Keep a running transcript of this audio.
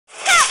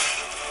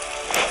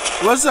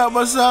What's up?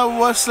 What's up?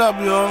 What's up,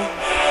 yo?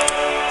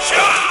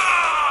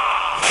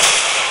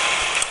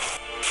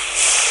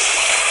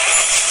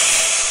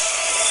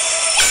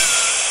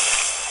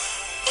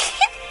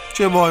 It's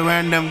your boy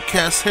Random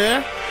Kess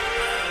here.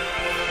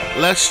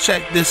 Let's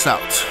check this out.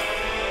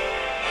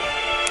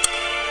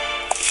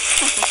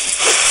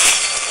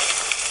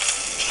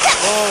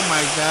 Oh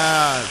my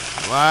god.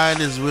 Why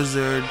does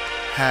Wizard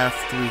have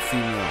 3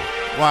 female?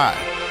 Why?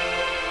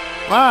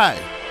 Why?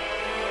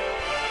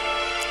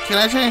 Can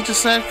I change the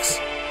sex?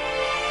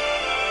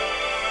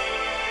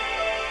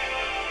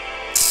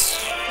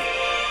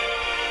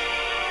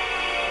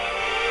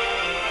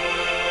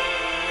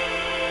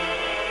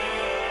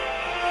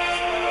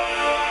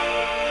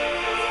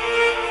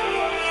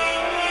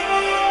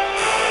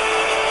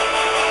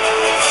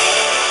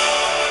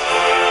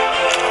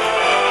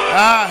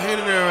 Ah, I hate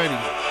it already.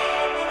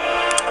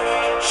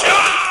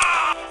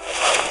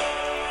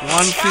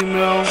 1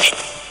 female,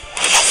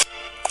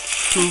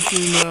 2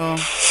 female,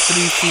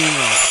 3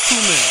 female, 2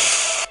 male.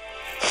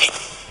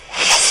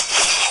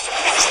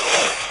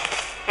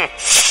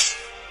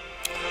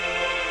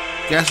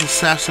 Guess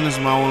assassin is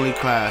my only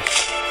class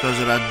because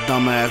of that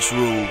dumbass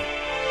rule.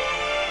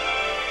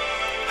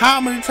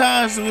 How many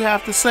times do we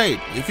have to say it?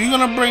 If you're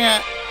gonna bring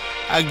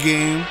a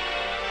game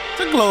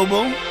to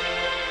global,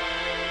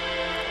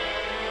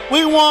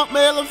 we want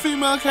male and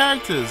female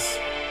characters.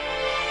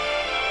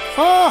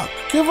 Fuck,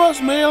 give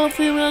us male and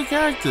female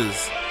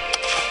characters.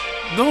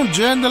 Don't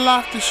gender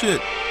lock the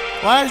shit.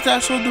 Why is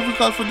that so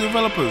difficult for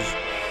developers?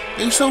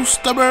 They're so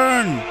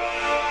stubborn.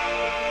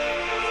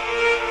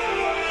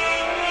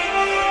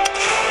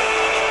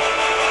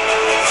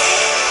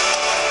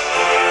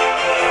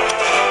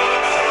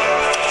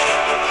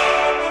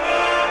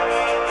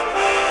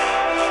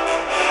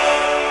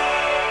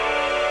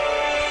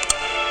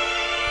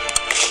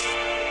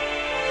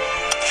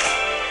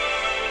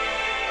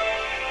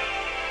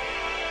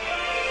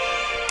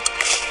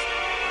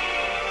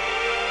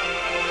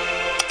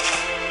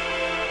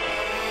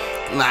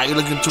 Nah, you're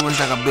looking too much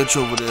like a bitch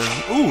over there.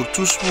 Ooh,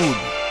 too smooth.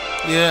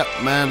 Yeah,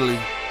 manly.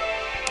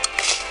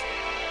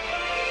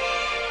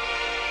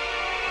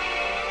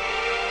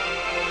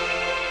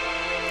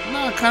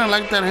 Nah, I kinda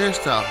like that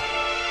hairstyle.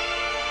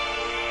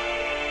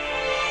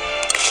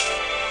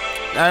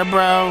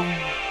 Eyebrow.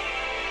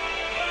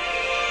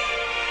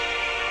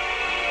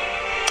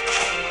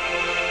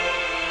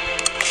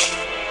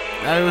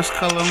 Iris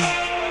color.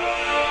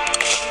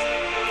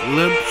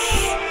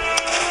 Lips.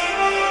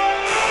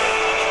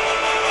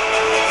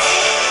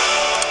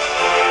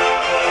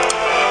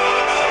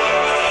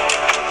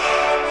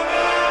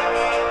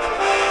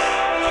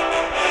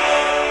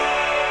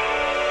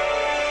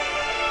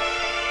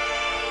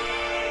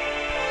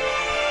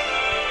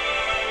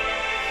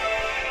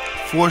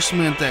 Forced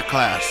me into that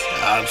class.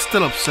 I'm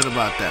still upset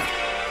about that.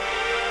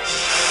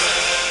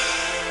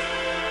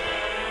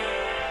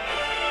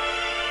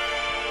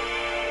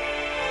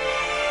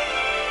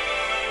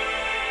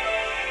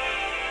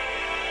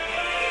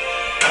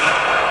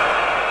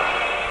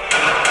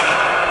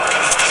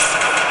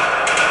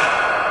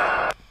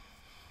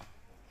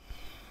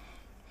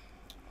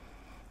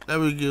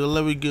 Let me go,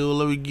 let me go,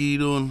 let me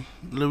get on.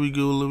 Let me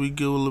go, let me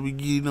go, let me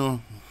get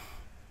on.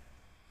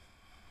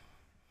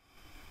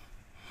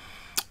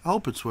 I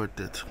hope it's worth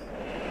it.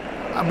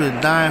 I've been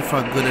dying for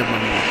a good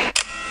MMO.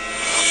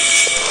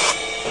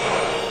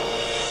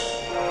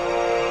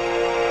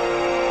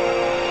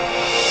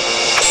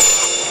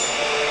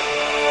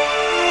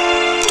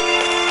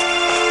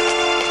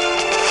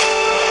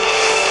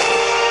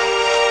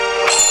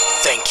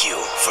 Thank you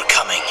for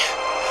coming,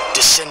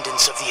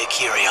 descendants of the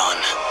Ikarion.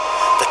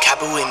 The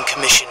IcarusM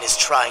Commission is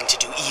trying to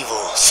do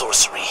evil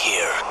sorcery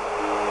here.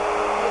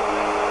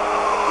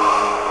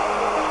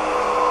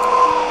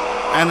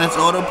 And it's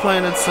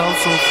auto-playing itself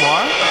so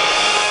far.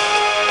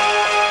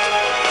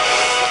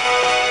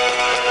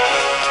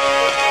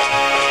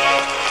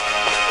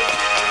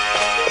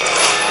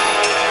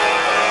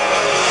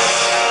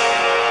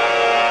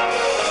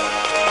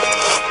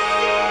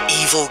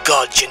 Evil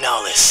god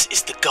Genalis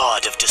is the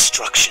god of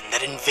destruction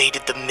that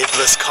invaded the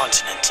Midless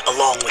continent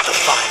along with the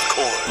 5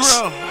 cores.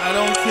 Bro, I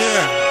don't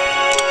care.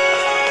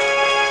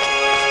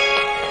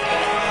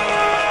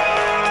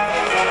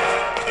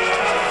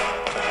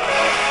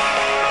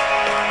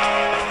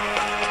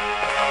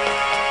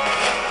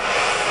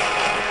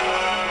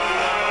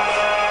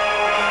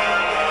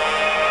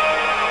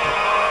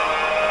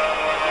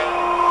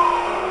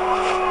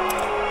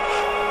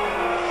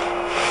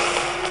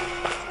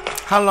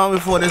 How long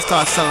before they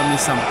start selling me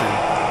something?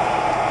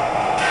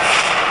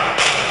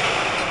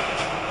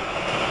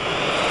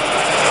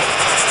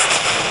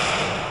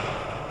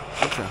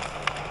 Okay.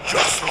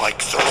 Just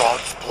like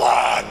Sarad's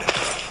plan.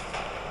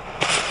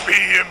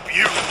 Be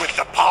imbued with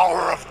the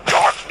power of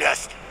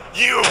darkness,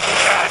 you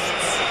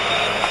pests!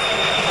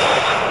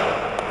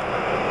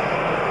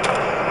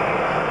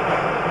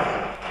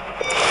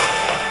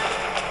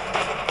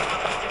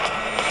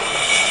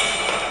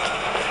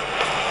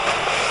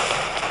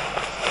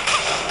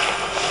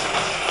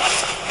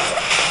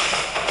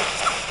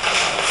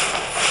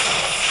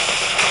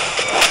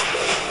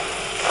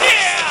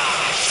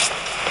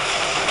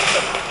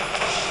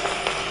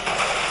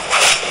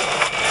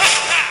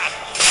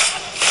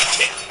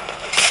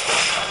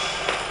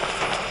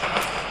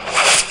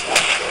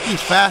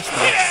 faster.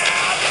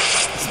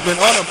 It's been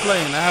auto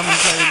playing. I haven't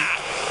played.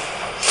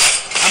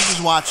 I'm just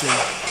watching.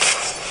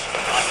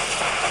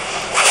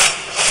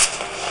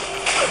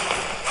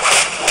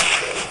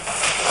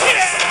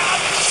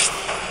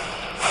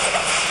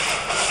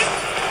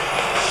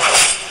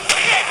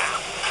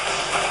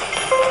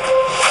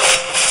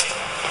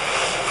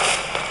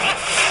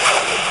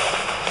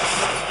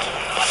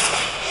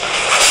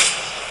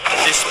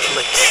 This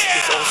place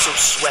is also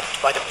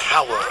swept by the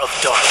power of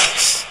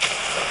darkness.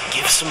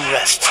 Give some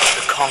rest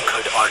to the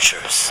conquered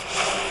archers.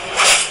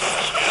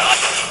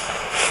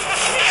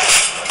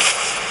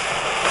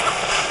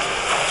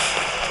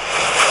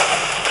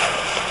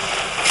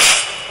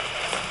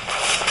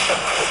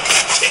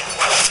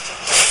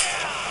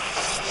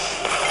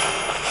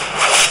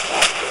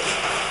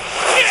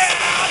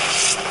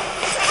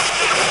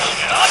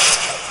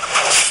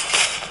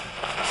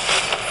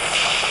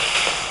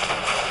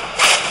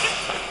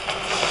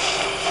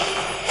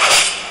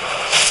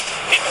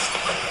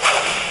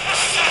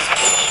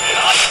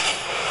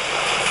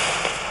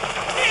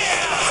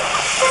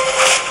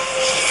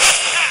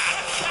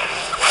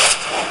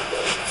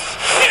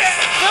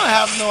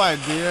 I have no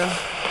idea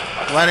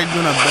why they're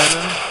doing a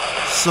beta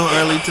so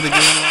early to the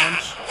game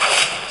launch.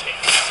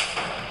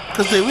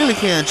 Because they really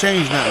can't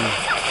change nothing.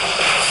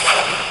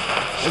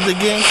 If the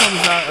game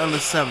comes out on the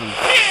 7th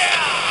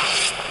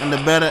and the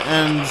beta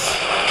ends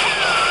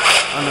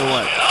on the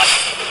what?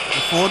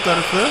 The 4th or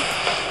the 5th?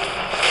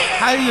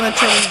 How are you going to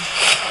change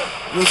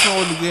what's wrong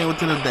with the game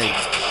within a day?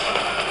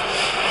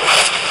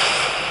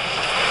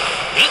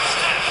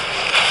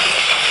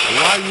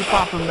 Why are you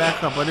popping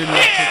back up? I didn't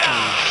know click on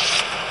you.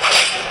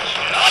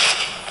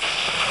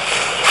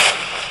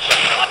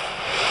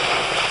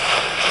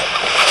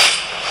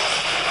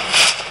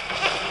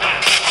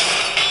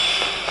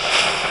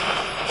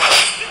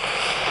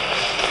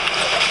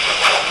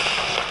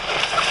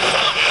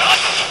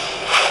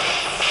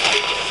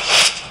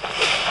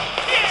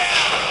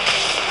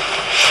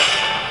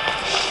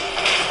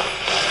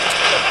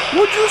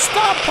 Would you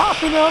stop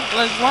popping up?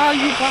 Like, why are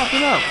you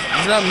popping up?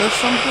 Did I miss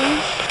something?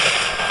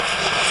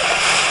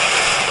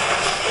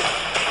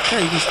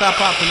 Hey, you can stop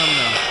popping up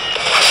now.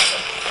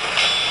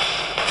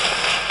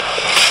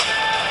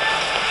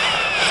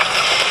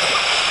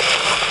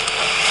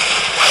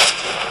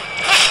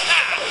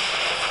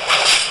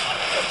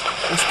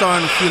 It's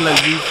starting to feel like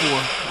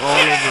V4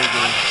 all over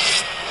again.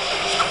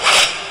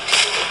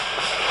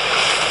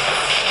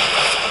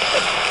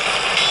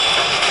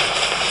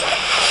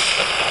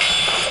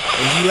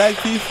 You like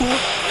V4?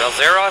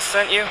 Belzeros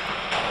sent you?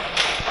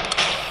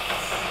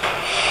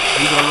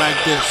 You gonna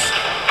like this.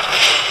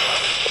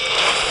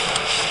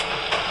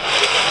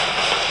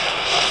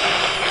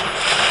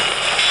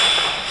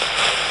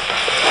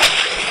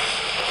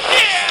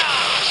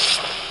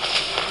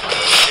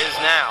 It is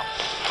now.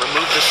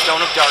 Remove the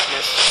Stone of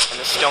Darkness and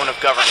the Stone of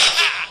Governance.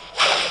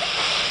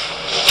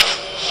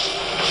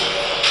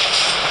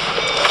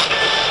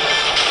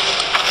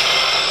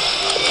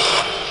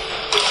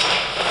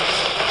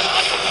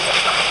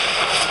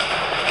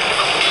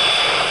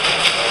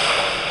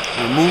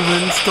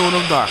 Removing Stone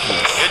of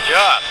Darkness. Good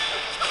job.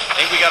 I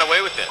think we got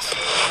away with this.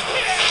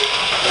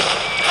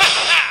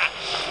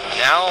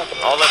 Now,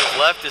 all that is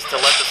left is to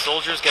let the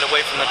soldiers get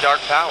away from the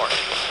dark power.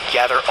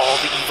 Gather all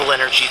the evil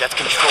energy that's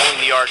controlling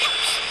the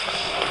archers.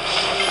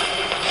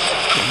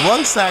 The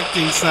voice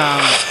acting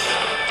sounds...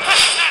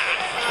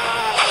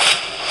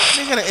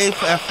 They got an A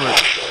for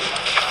effort.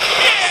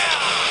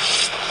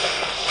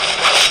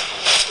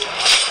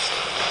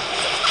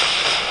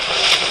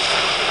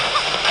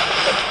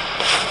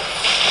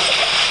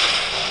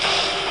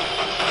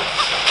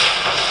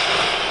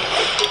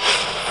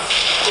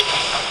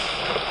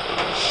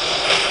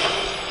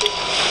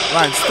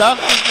 Right, stuff?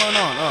 What's going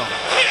on? Oh.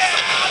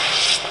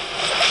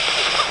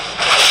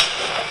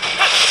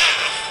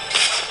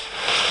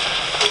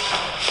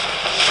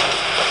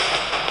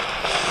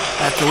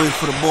 Have to wait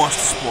for the boss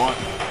to spawn.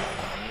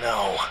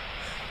 No.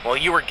 While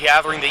you were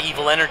gathering the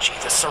evil energy,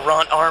 the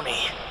Serant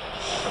army.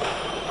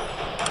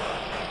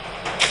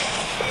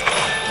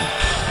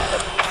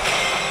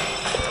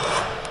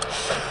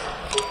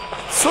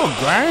 So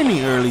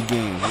grindy early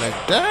game. Like,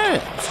 damn,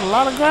 it's a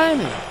lot of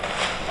grinding.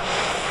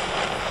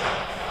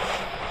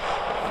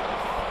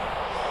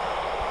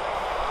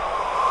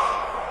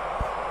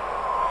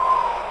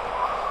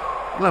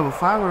 Level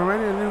 5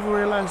 already? I didn't even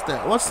realize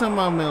that. What's in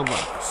my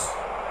mailbox?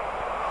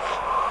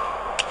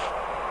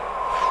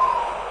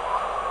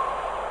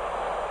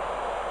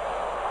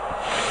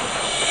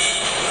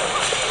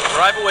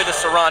 Drive away the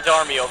Serant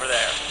army over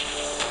there.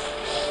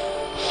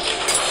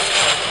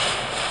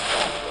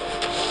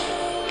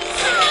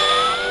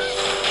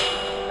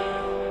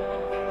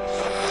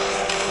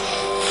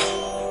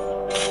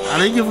 Are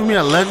they giving me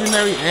a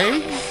legendary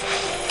egg?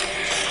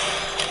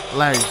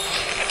 Like,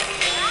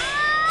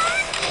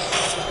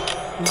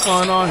 what's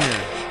going on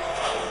here?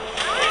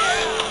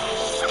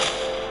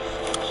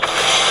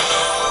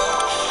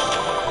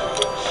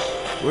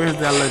 Where's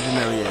that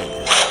legendary egg?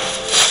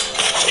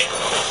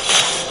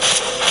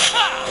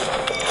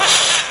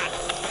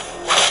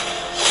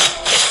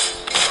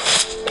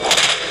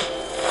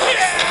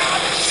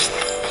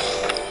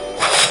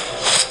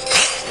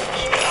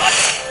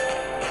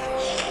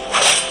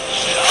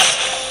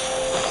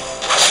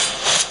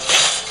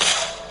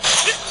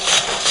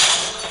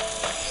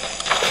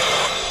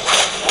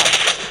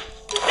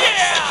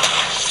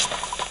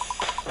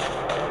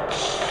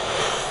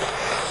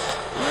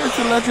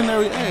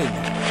 legendary egg.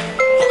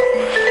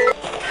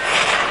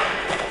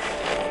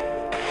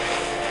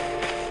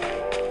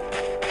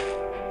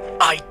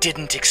 I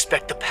didn't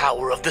expect the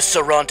power of the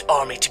Sarant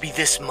army to be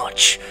this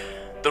much.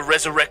 The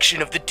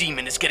resurrection of the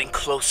demon is getting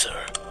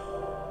closer.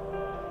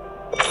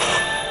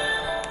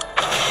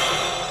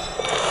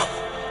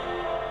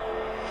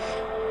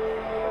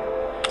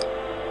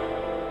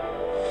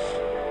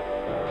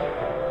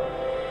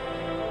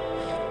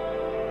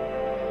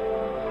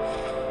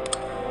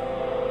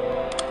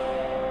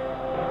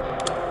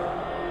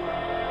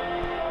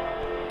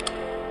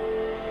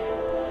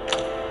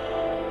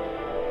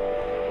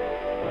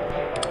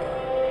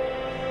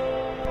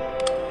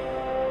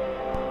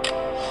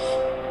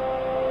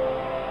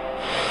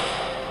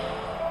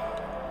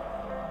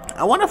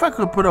 I wonder if I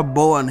could put a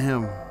bow on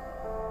him.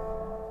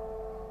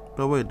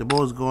 But wait, the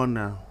bow's gone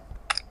now.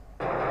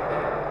 So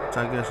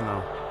I guess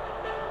no.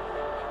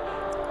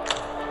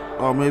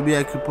 Or maybe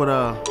I could put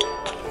a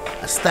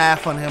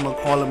staff on him and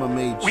call him a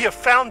mage. We have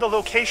found the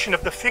location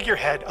of the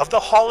figurehead of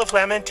the Hall of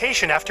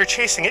Lamentation after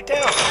chasing it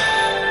down.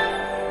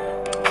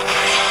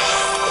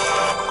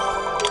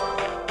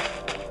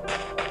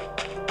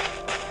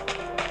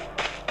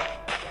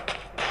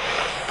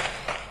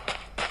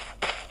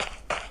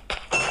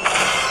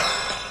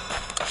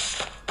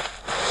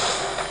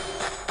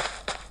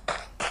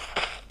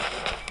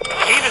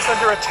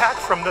 Under attack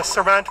from the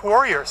Sarant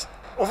warriors.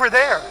 Over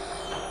there.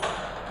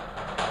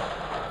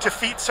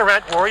 Defeat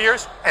Sarant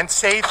warriors and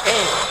save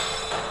Ain.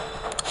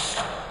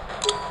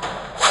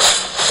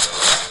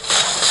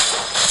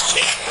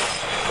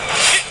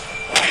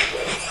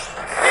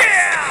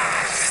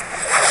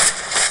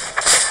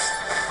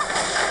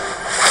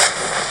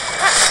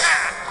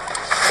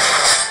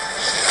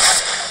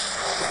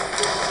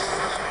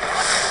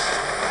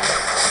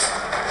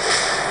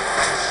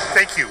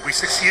 Thank you. We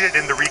succeeded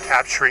in the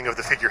recapturing of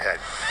the figurehead,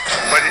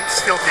 but it's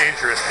still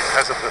dangerous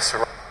because of the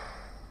Sarant.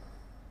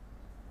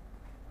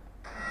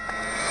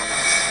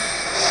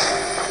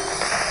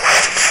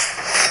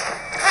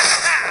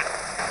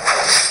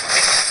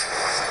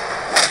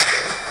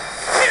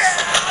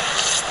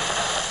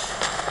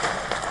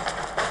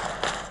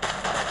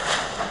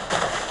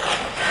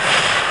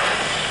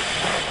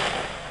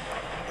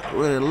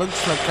 Wait, it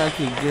looks like I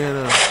could get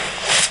a...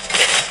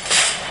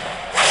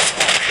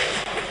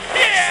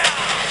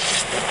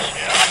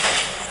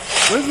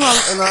 Where's my...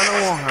 No, I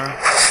don't want her.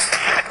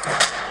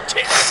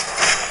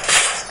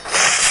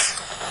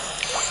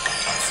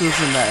 See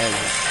what's in that egg.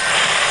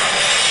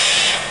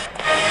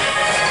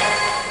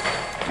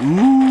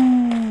 Ooh.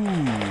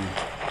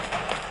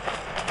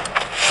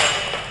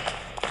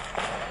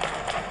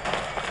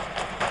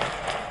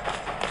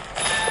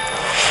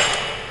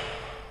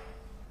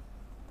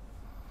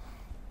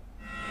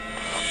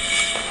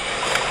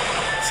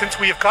 Since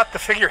we have got the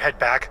figurehead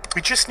back,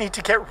 we just need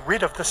to get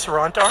rid of the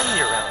Sarant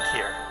army around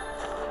here.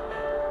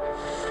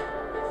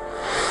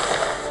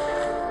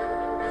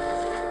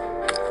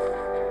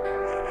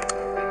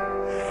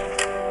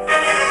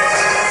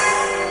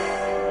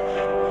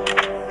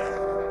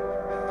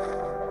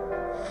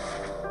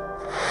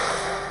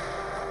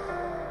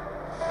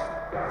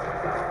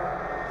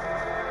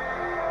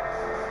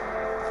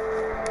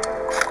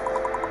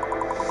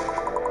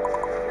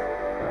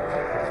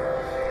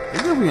 They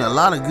give me a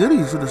lot of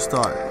goodies to the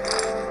start.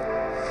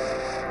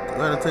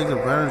 Gotta take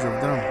advantage of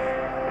them.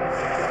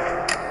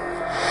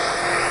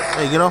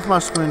 Hey, get off my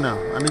screen now.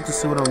 I need to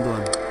see what I'm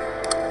doing.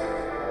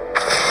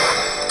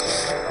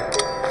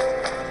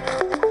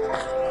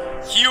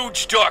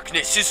 Huge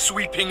darkness is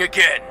sweeping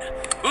again.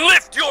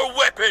 Lift your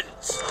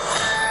weapons!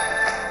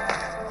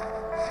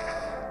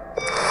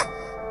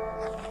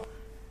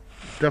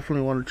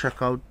 Definitely want to check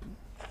out.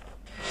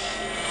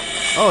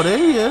 Oh, there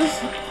he is.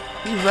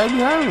 He's right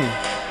behind me.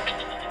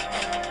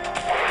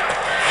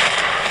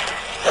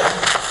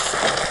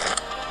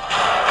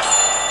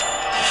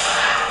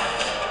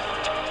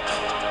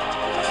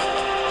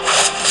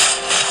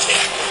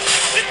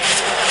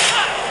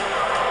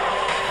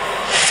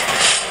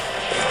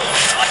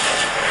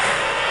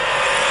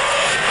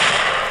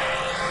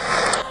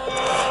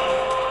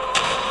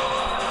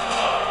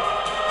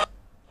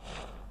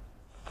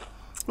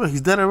 Wait,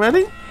 he's dead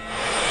already?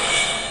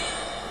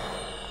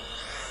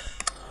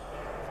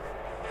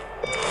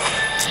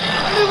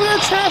 I didn't get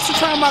a chance to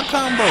try my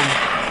combo.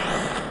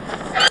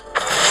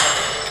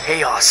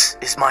 Chaos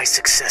is my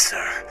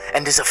successor,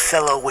 and is a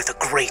fellow with a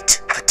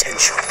great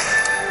potential.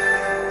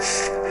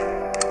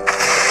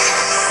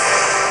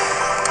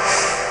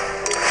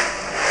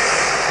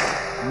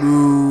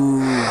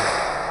 Boo.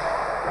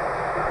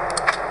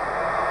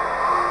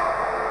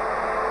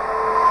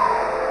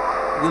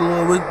 You're a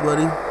little weak,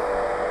 buddy.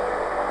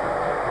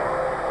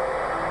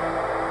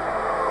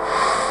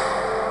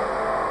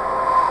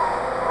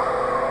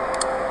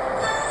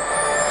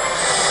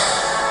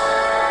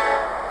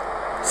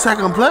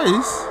 Second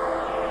place?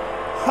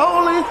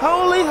 Holy,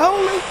 holy,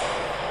 holy.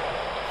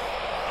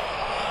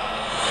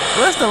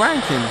 Where's the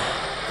ranking?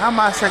 How am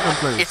I second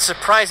place? It's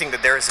surprising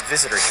that there is a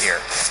visitor here.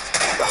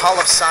 The Hall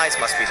of Size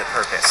must be the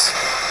purpose.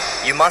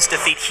 You must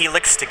defeat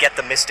Helix to get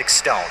the Mystic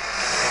Stone.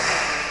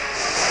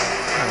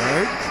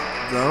 Alright,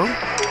 go.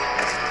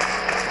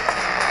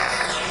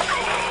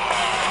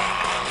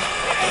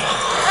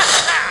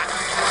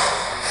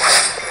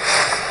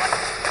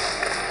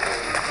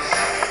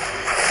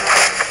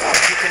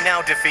 You can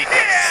now defeat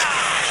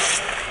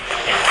Helix.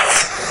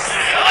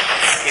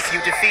 If you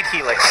defeat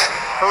Helix,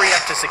 hurry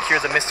up to secure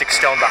the Mystic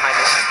Stone behind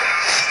the temple.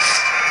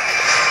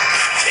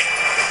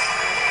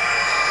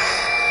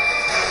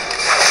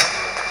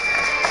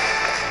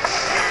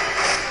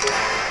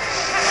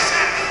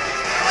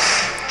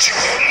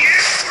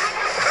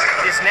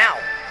 It is now.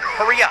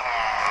 Hurry up.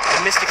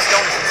 The Mystic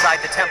Stone is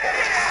inside the temple.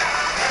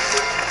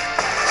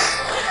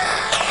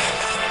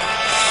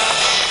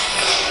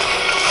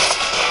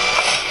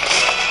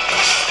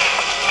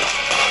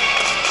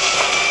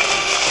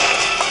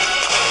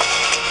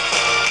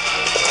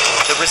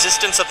 The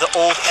resistance of the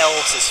old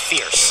elves is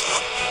fierce.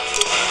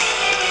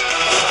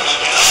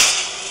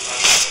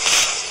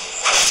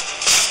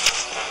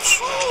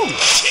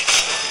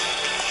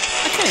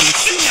 I can't even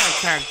see my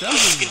character.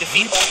 You can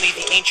defeat only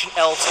the ancient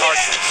elves'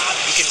 archers.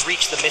 You can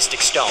reach the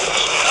Mystic Stone.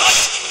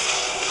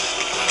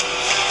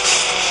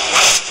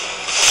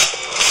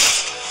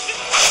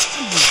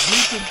 I'm just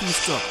bleeping through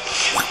stuff.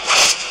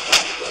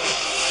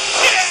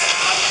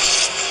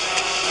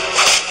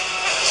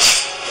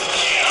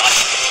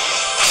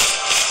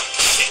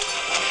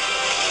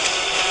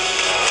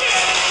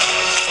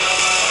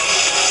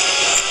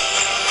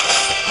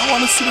 I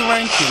want to see the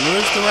ranking.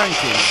 Where's the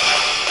ranking?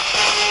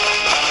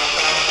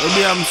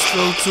 Maybe I'm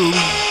slow too.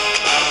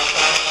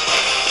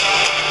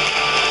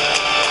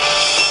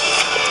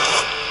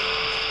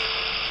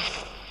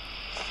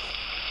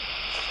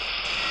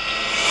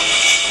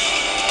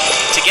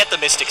 To get the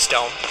Mystic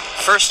Stone,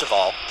 first of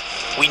all,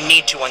 we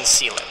need to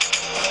unseal it.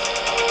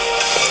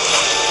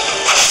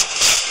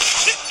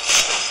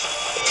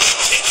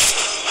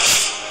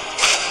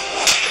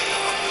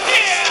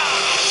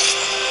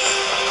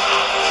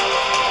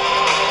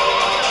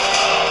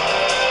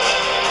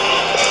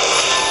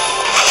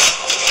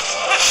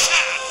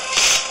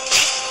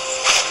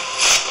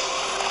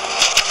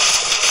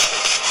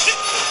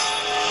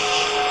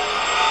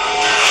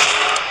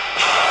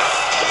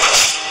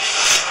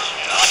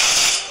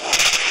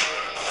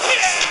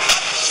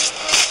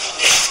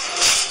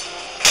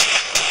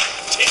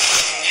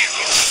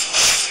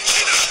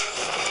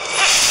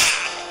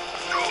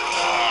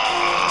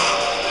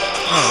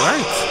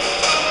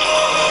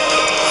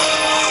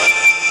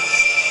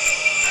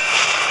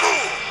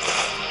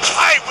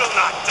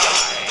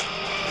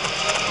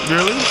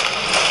 Really?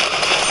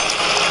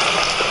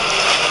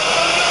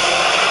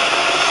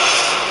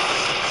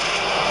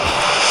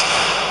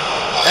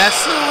 That's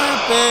so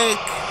epic.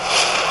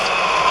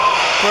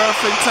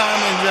 Perfect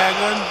timing,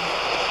 Dragon.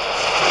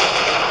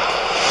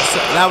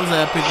 That was an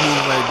epic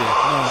move right there.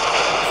 No,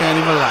 can't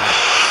even lie.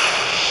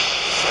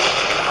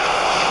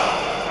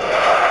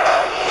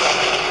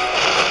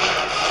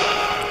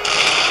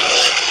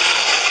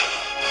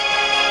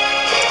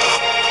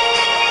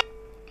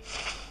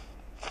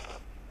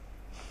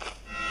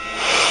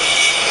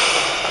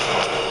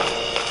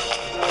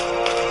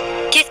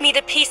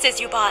 The pieces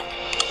you bought.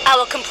 I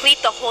will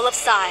complete the whole of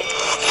Psy.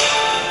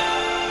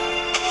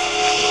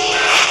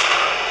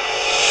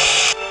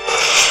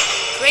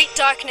 Great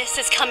darkness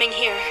is coming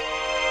here.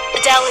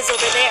 Adele is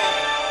over there.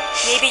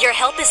 Maybe your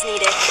help is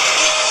needed.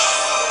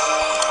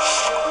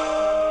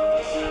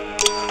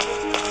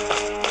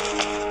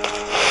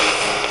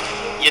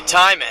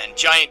 Yataiman,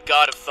 giant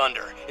god of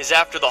thunder, is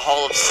after the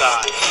Hall of Psy,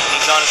 and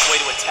he's on his way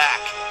to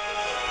attack.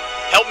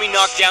 Help me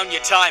knock down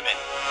Yataiman.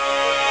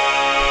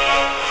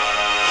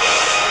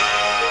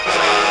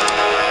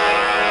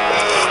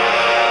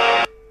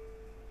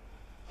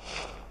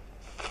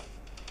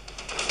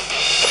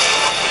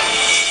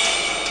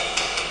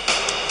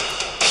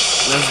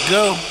 Let's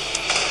go.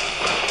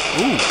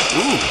 Ooh.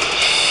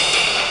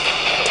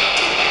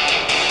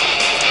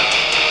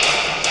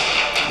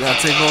 Gotta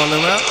take all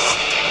them out.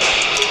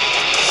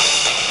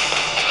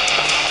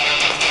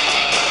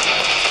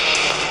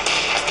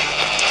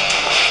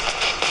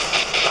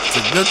 It's a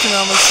good thing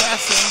I'm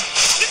assassin.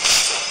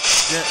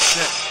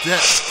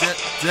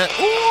 Jet.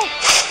 Ooh.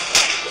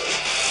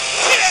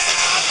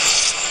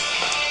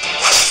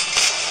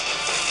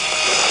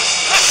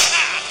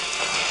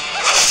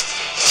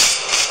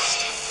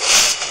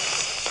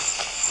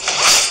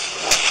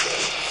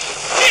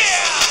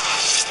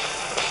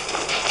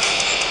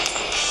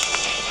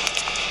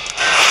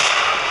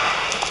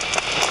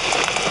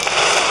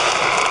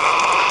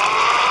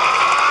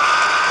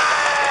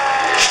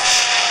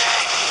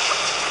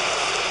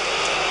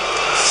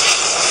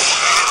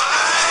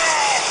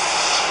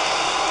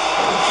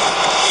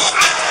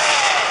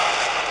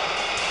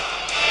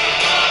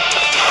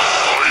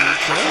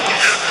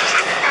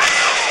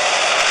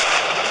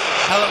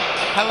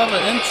 Hell of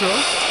an intro.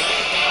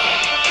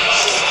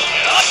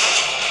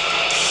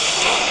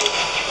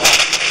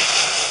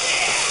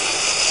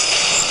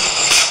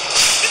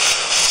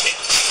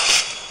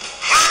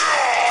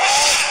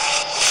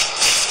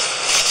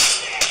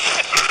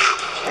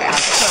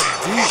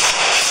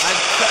 I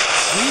cut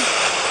deep.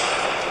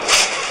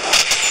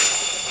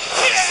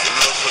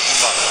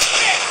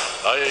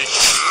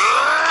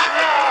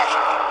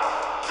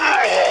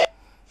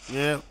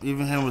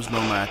 Even him was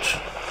no match.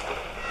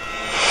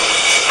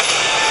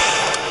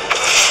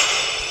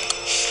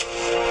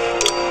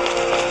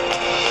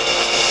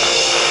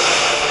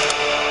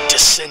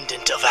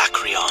 Descendant of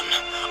Acreon,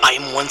 I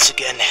am once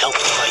again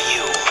helped by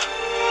you.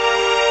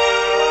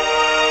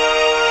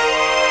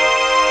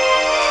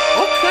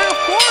 Okay, of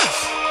course.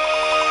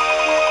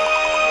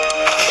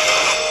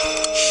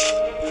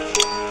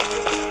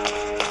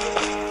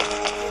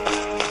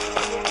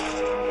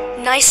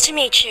 Nice to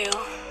meet you.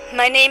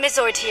 My name is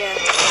Ortia,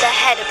 the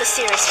head of the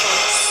Cirrus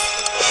Force.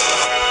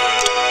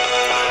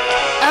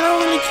 I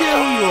don't really care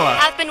who you are.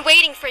 I've been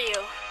waiting for you.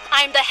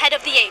 I'm the head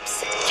of the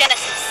apes,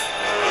 Genesis.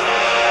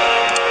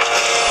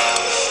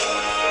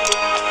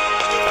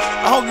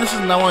 I hope this is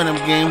not one of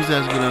them games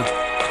that's gonna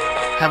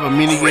have a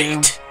mini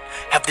game Great.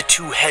 Have the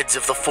two heads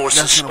of the forces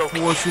that's gonna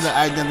spoken? force you to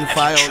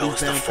identify Have you all chose these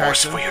the damn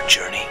force characters. for your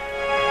journey?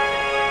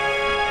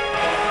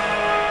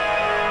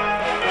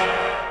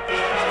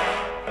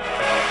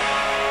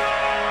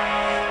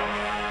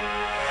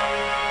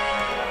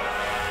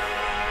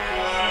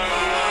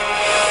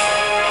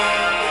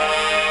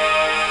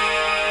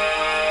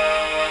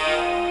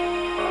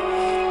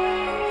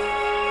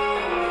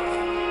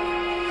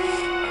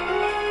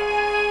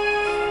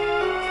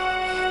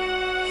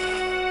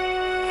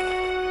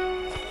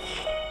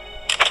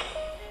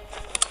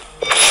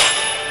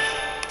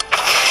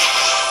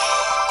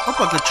 Hope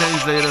I could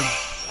change later.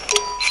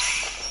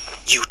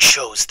 You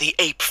chose the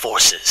ape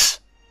forces.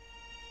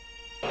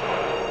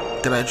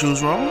 Did I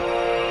choose wrong?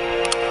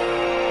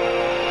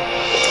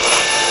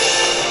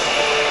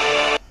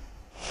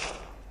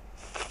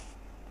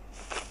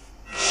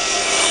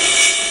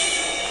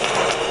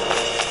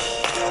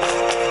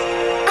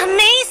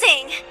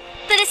 Amazing!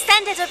 The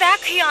descendant of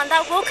Acreon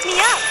that woke me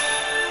up.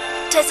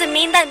 Does it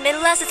mean that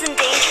Midlas is in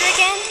danger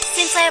again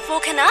since I have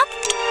woken up?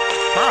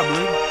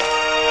 Probably.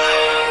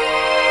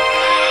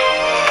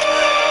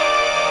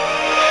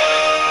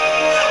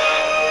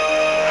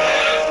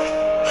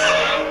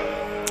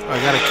 I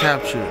gotta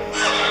capture it.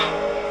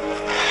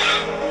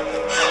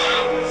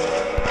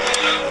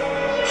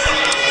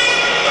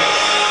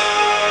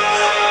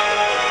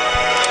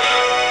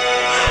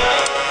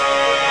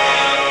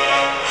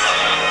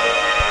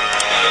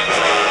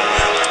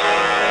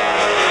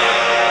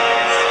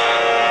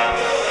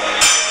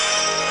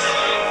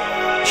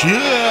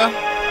 Yeah.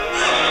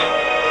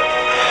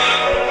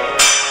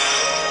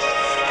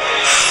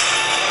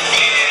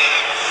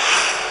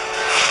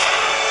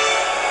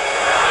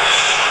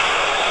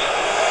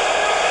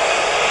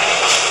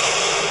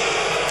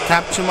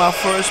 Capture my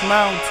first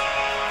mount.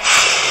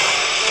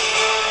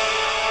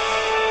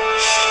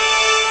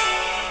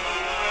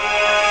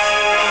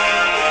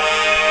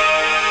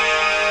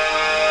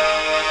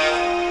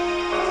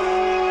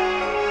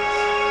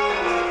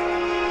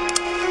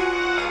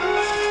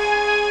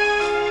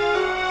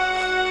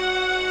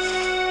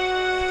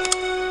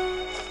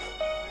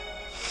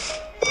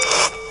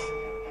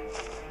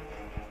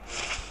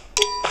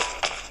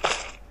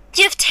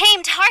 You've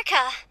tamed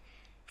Harka.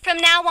 From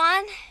now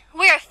on,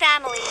 we're a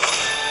family.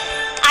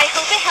 I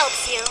hope it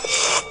helps you.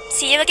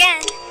 See you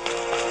again.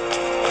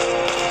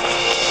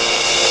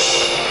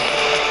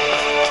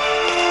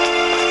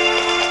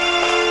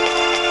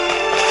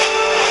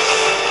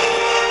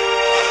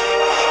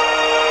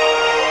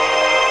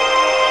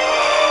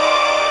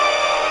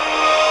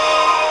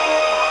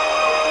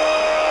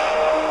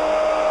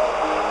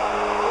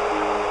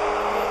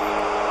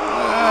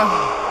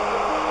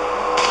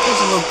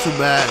 Doesn't look too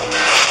bad.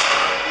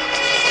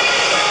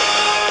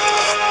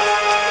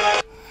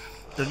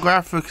 The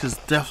graphics is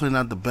definitely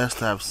not the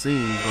best I've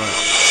seen, but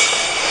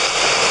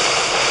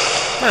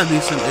got a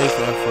decent A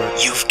for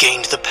effort. You've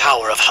gained the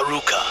power of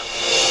Haruka.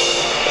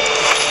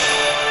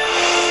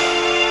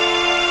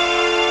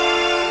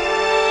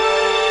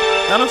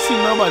 I don't see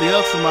nobody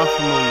else in my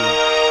familiar.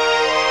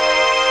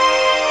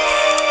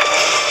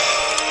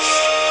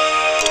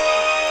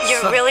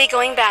 You're really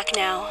going back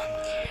now.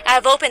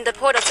 I've opened the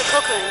portal to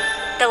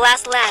Kokun, the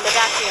last land of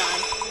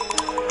Acreon.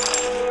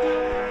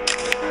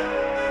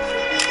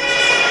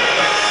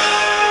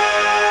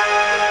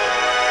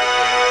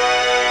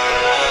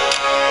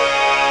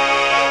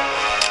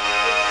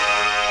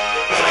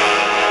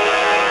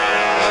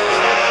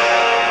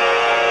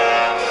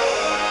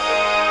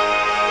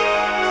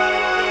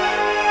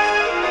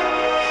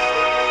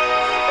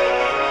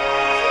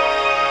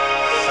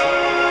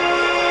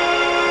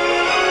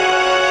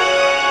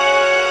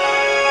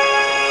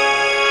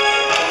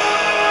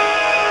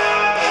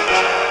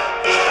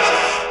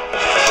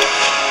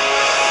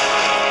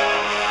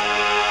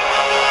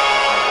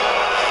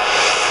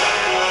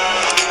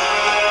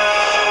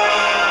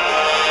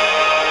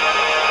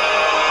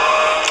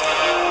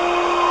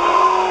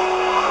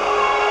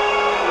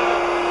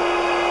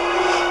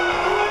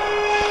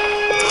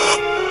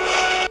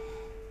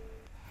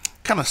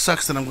 Kinda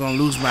sucks that I'm gonna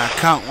lose my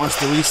account once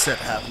the reset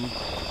happens.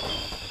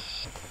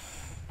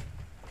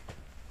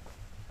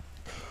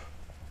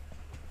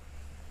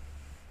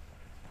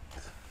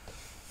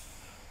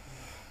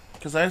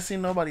 Cause I see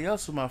nobody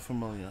else in my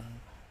familiar.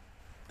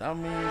 That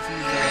means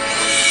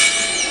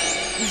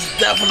It's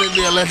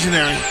definitely a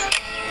legendary.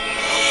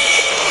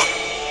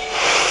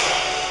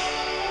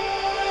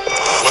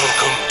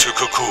 Welcome to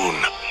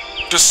Cocoon,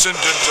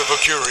 descendant of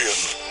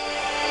Icarian.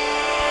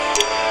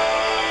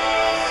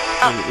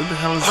 What the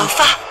hell is this?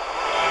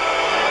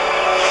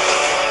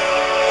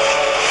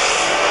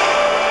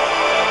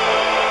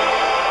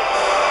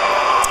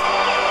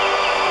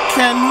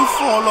 Can you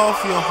fall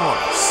off your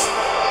horse?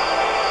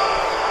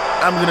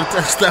 I'm gonna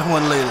test that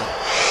one later.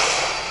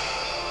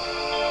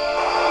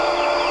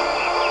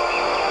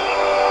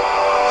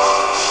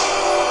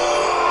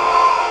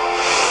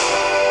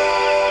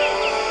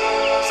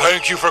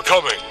 Thank you for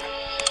coming,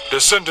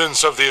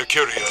 descendants of the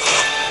Icarian.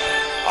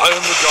 I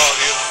am the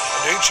guardian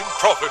and ancient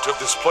prophet of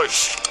this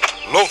place,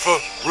 Lofa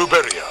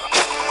Ruberia.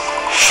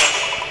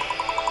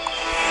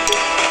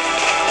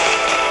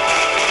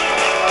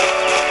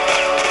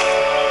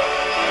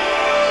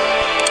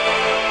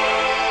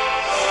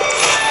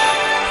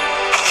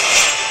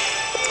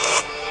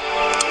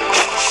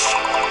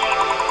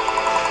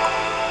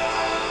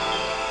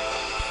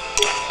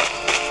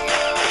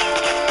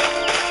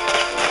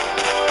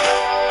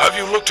 Have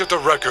you looked at the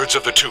records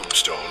of the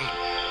tombstone?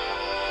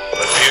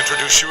 Let me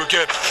introduce you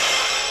again.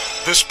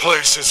 This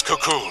place is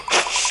Cocoon.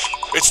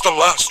 It's the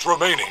last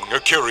remaining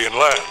Icarian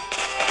land.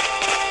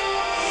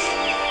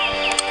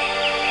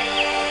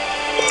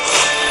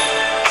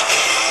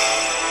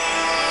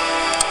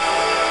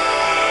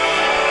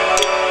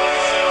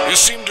 You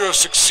seem to have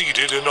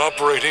succeeded in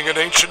operating an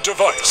ancient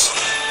device.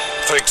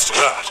 Thanks to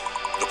that,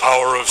 the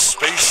power of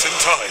space and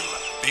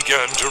time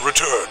began to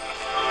return.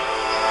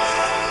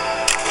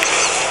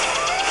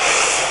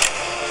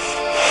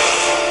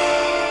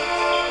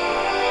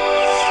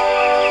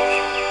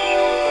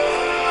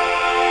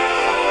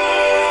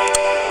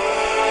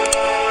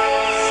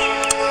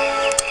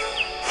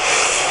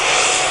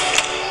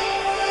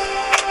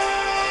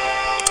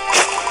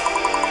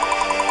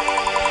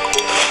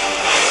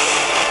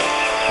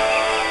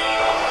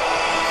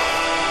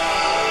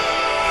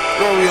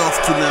 Where are we off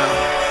to now?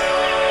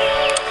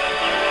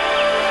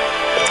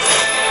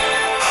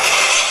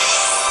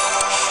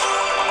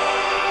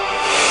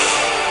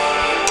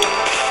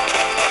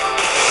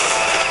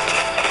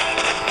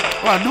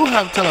 Oh, I do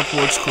have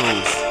teleport scrolls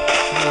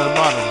at the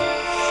bottom.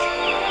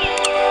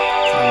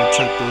 I'm gonna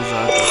check those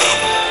out.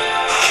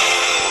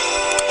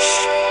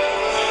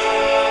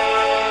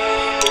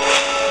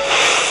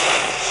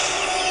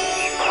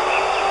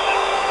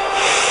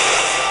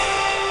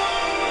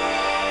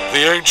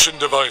 The ancient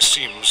device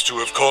seems to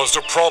have caused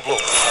a problem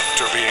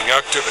after being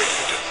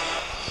activated.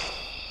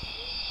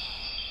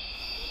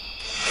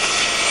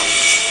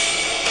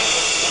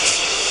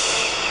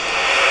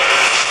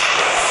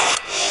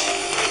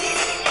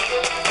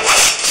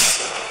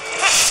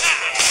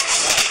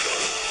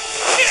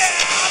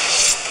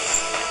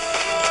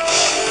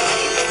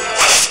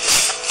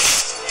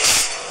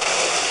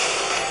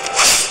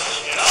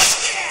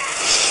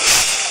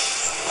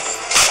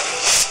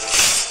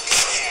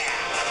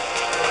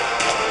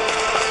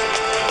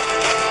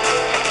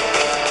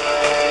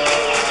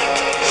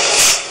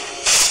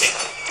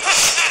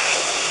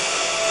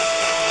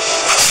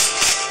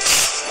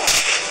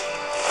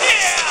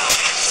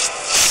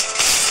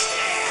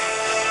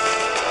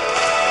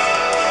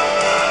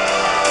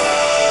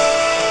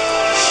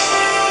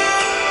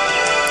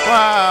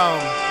 Wow!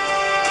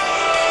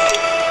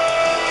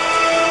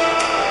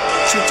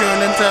 She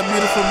turned into a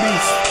beautiful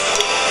beast.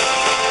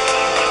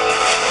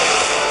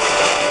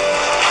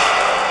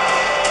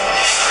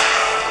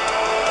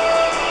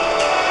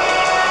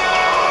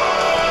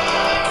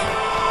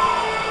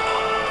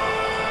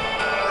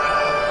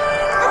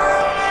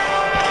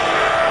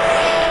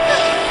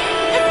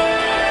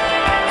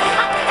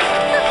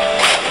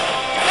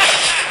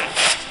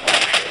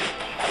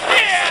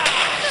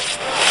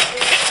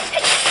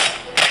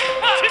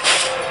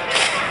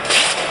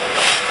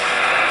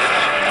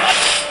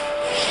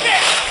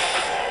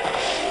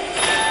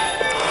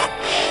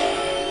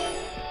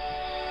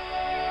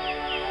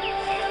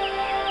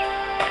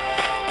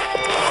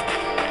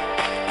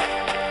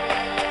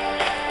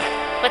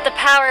 With the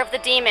power of the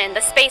demon,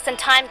 the space and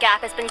time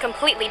gap has been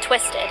completely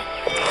twisted.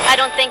 I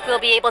don't think we'll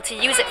be able to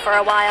use it for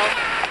a while.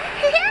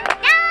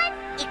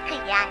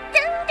 이크야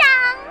등장.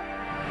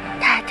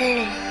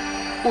 다들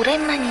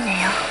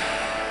오랜만이네요.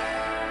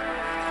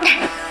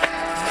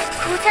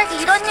 고작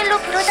이런 일로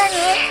부르다니.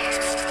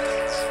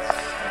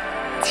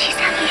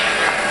 지상이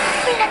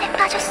혼란에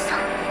빠졌어.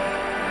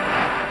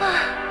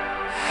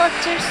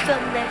 어쩔 수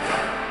없네.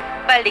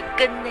 빨리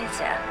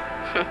끝내자.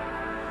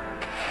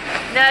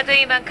 나도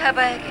이만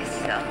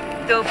가봐야겠어.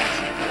 또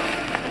보자.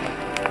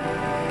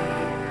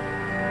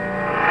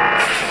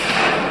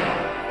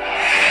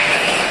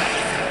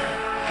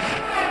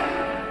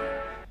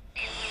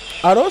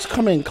 Are those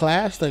coming in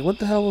class? Like, what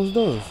the hell was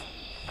those?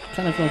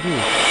 Kind of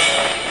confused.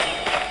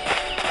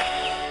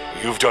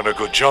 You've done a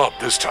good job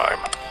this time.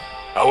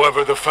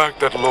 However, the fact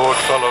that Lord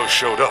Fellow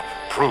showed up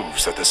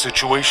proves that the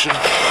situation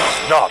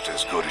is not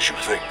as good as you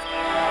think.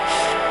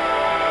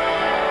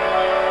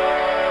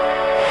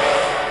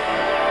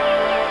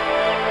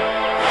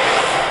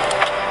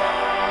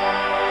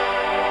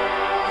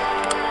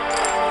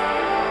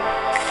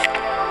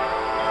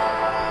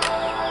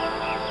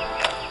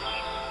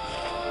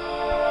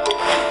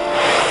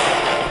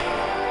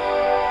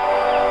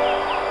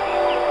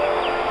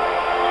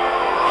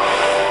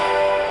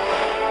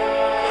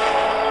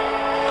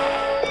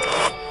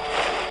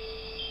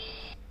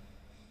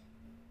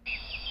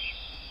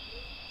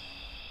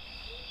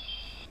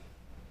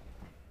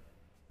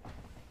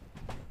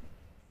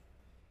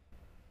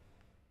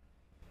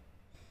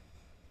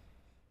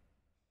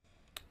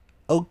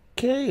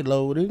 Okay,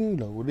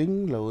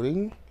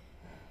 loading.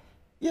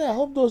 Yeah, I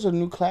hope those are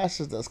new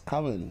classes that's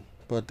coming,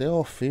 but they're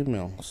all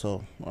female,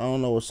 so I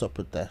don't know what's up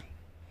with that.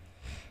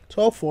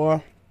 So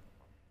far,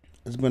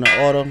 it's been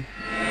an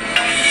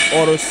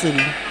auto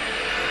city.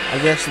 I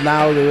guess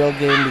now the real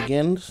game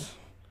begins.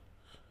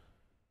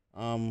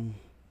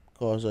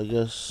 Cause I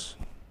guess.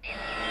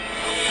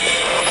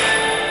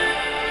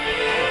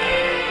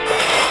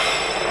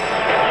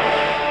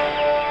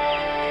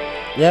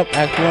 Yep,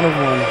 Act 1 of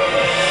 1.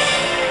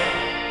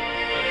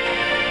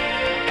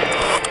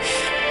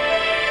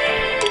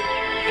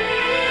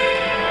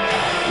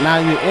 Now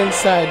you're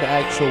inside the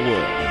actual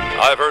world.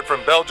 I've heard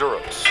from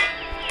Belgeros.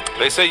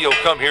 They say you'll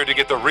come here to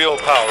get the real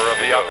power of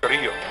the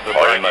Icarus. The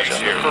Braggies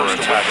here first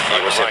attack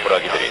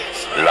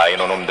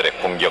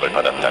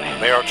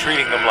They are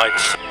treating them like...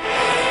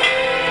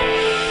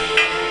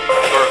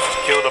 First,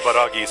 kill the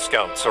Baragi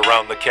scouts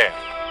around the camp.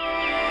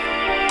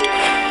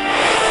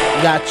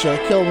 Gotcha,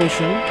 kill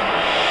mission.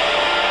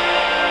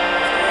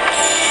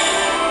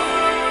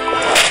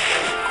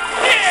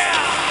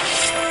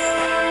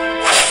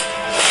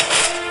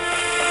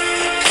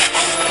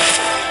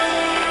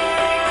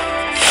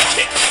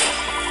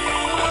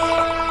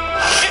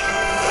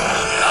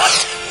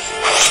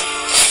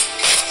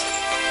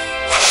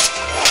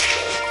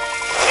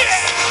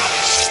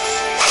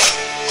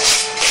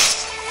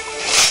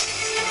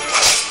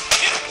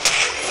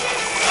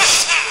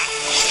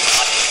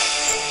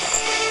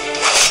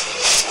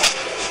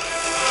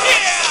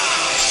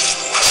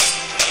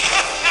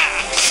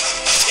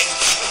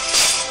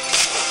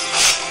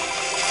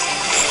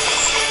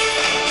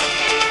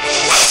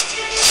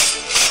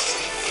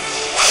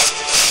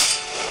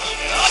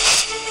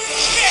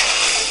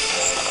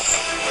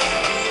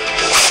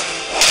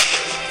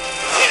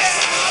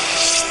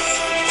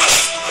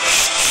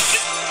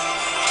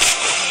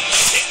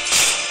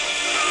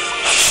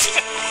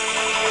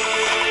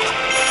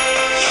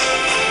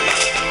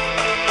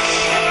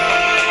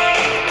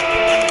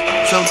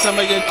 Sometimes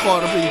I get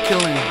caught up in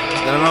killing,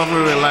 then I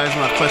never realize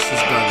my quest is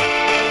done.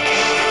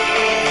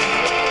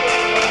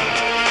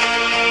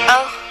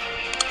 Oh,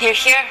 you're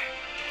here?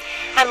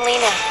 I'm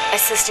Lena,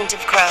 assistant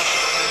of Crow.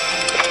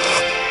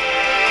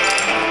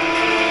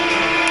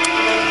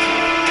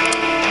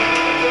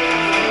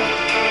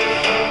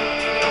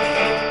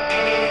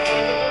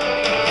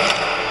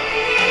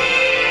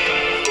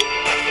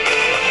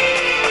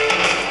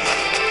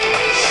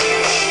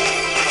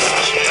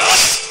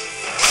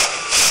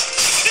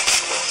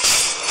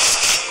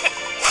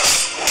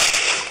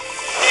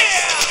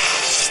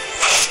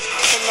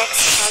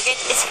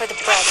 Is for the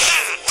bread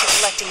to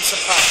collecting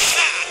supplies.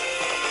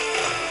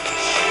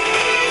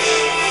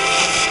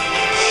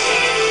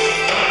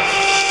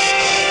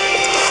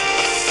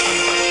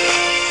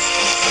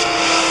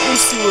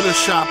 Let's see where the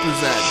shop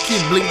is at.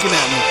 Keep blinking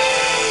at me.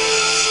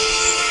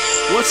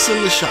 What's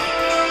in the shop?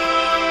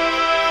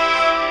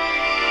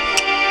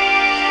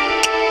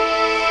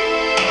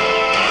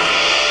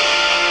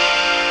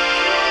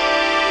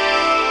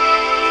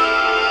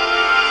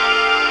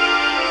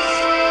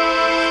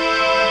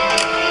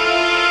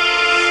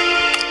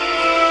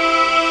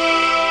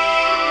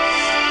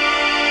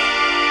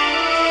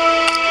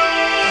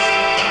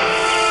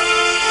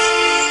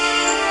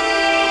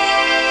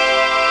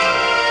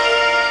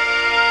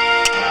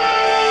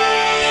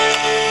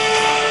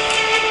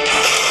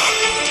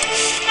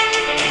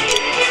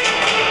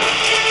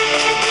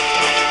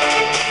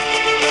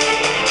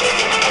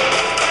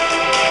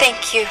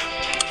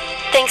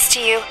 Thanks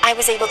to you, I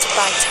was able to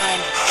buy time.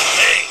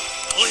 Hey,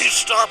 please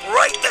stop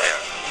right there.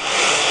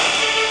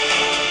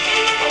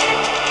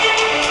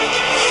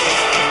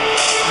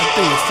 That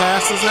thing is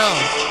fast as hell.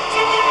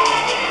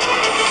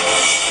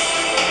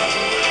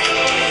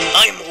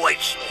 I'm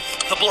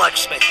Whitesmith, the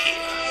blacksmith here.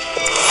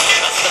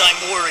 Not that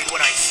I'm worried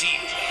when I see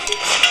you.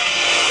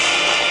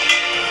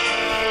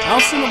 I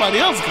don't see nobody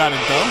else got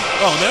it though.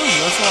 Oh, there we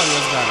go. Somebody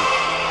else got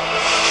it.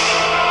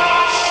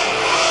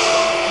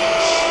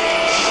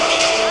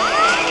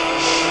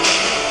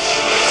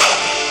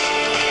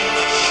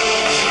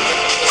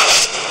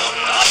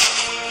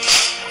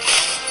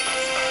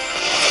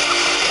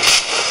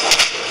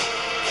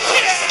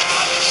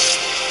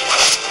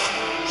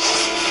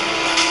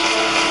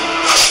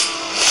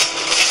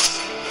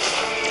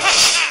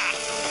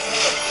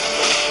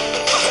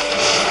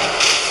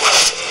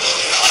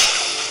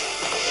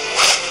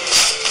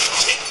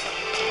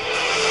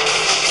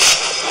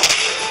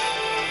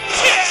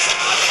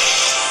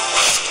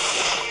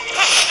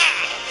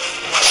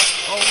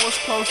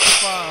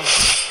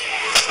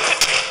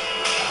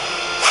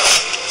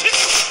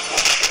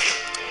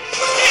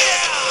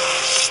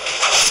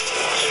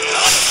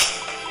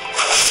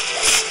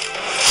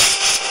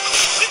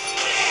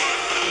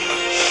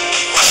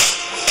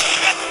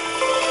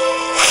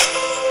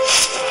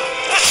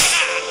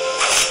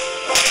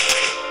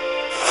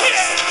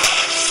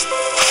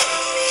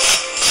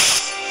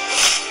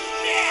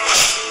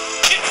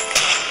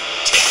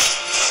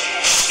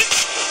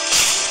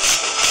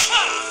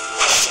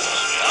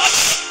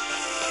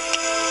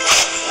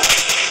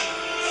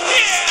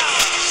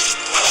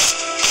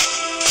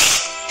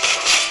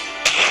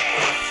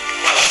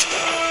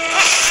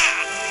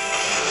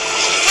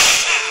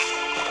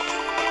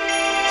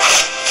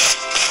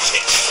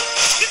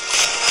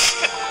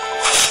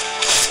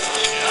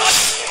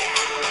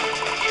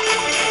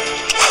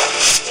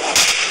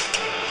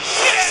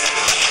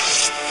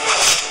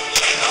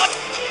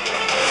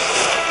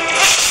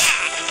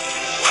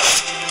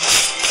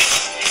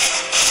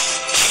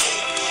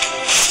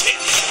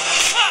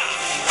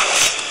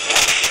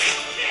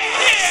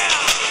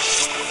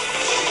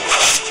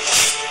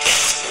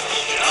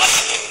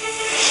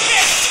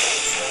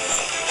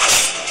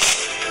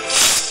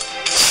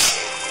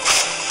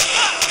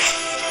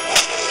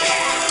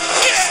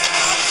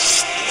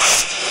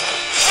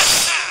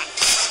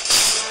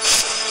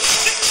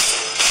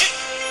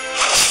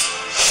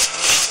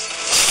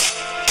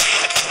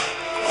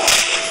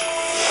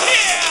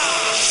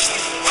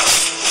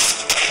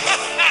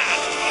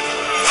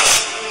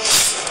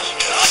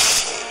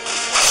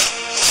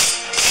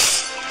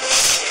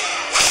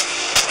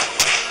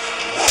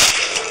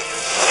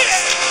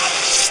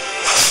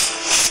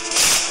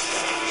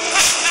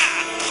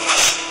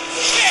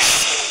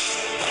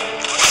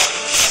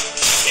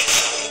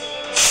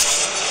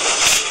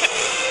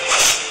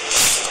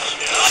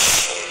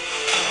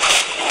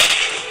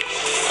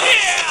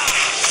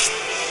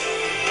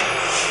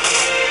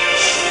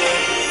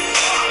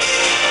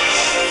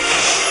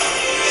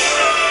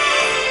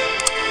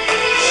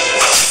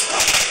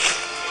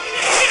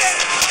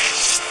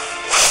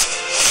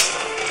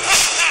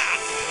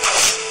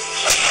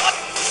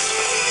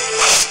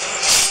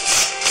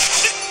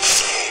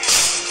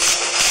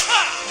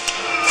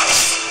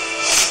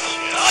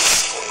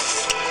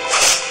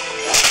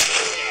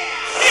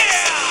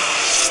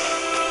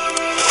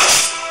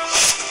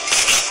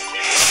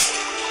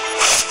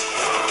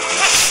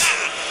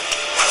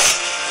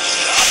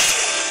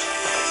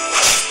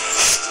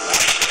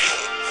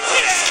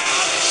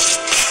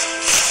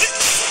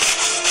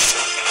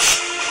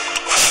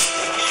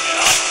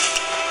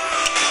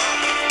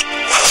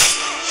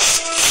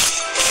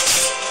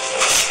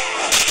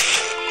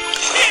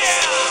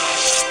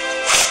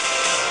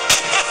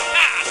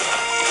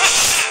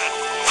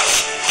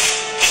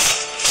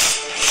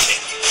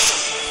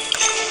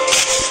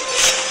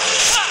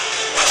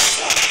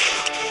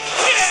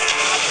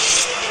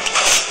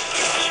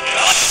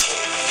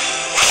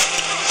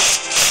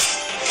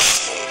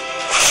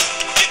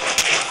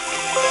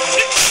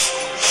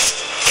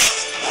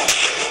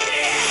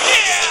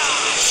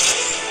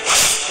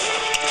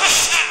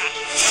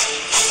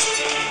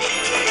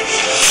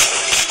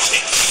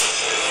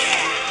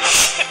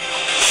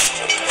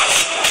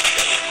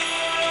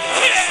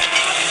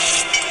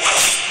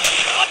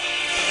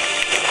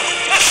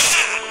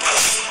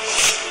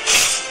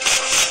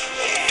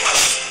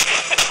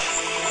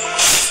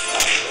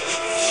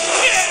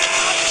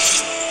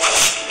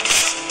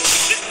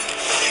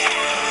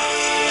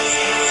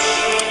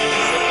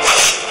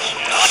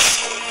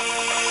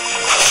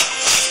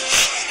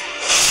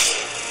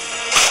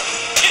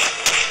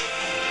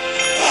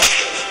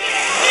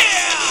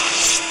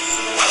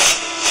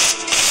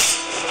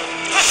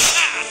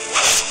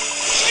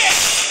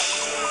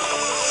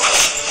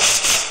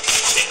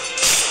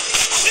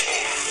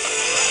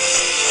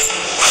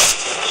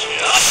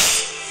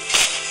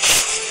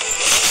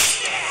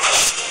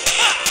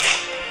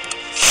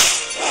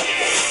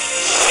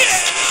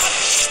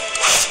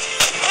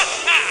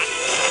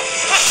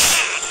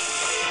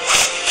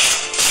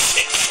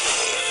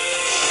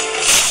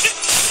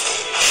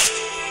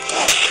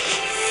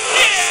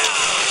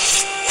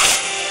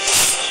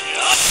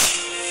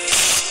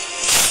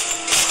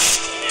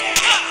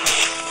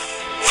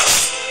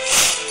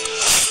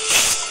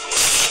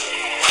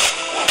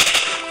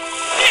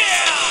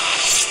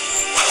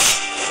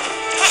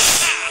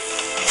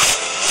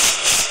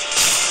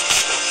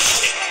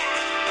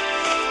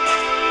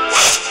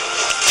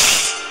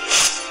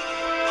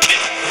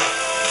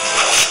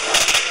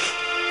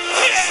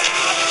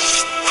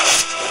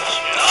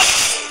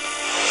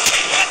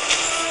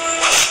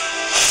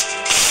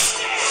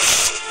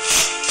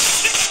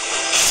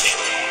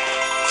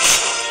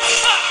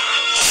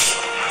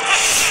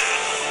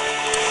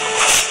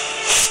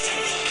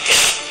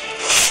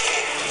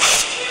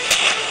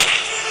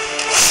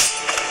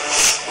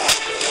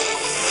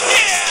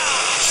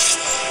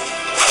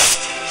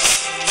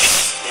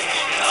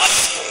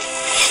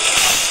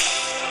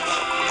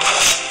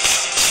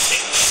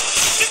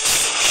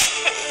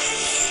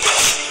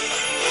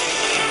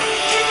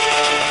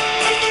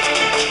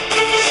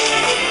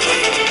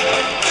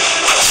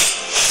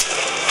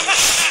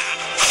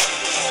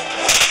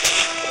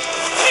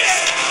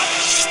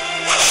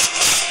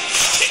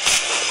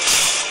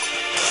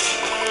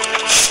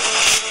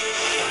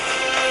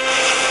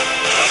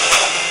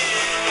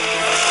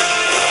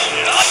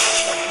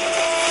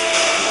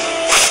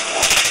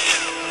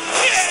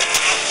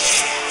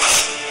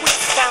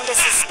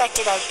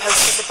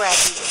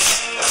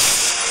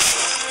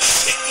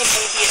 It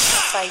may be a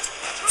tough fight,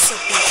 so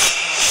be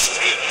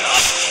prepared.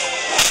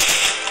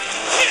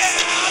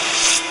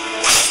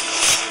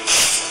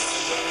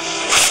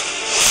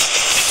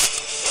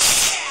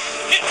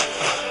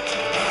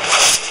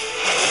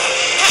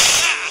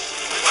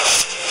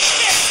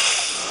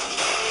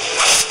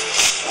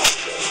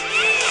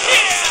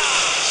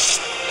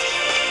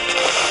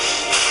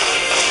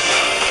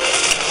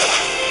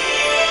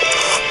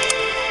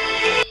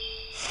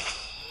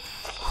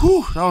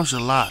 Whew, that was a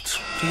lot.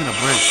 Taking a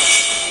break.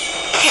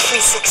 If we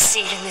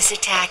succeed in this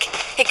attack,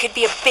 it could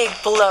be a big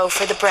blow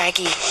for the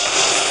Braggy.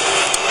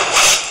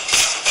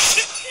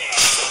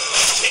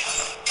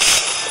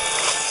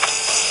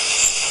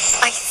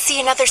 I see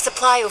another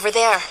supply over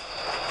there.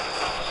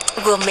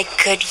 We'll make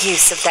good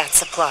use of that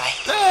supply.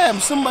 Damn,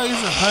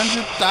 somebody's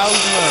 100,000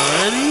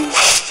 already?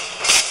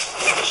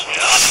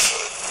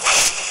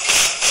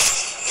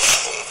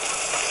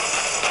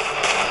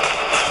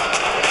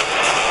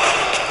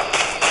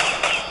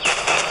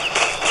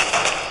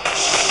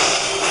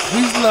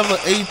 He's level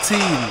 18. At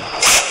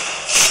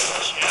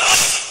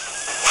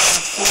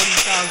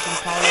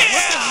 40,000 power.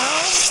 What the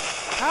hell?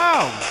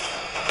 How?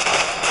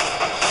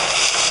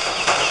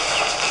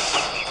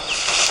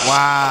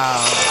 Wow.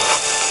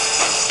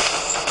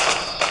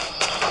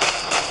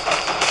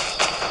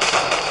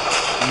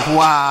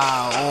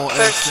 Wow. Oh,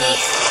 Berkey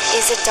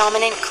is a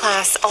dominant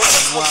class, also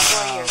called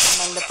warriors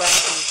among the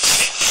Braggy.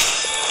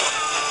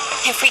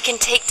 If we can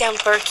take down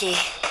Berkey,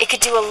 it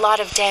could do a lot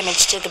of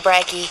damage to the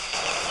Braggy.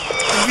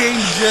 The game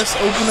just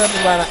opened up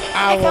about an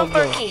hour I found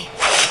ago. Berkey.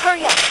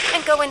 Hurry up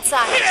and go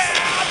inside.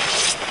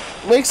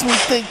 Makes me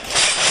think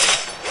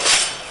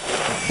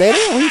they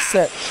didn't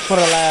reset for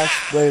the last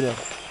beta.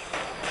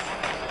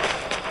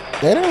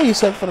 They didn't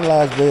reset for the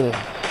last beta.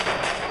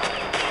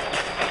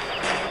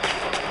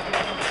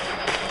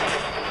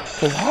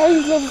 Cause how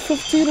you level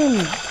 15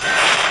 and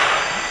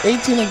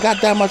 18 and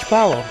got that much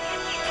power?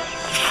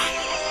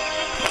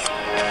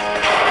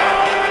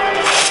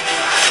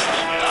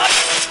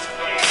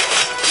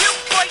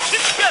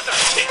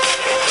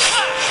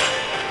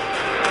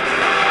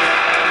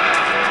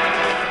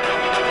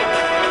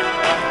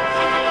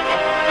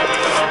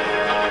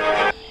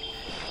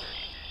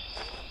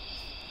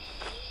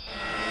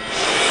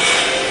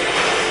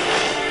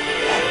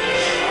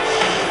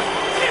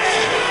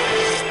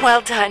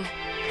 Well done.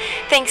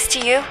 Thanks to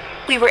you,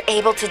 we were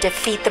able to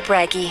defeat the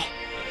Braggy.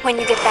 When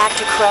you get back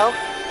to Crow,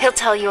 he'll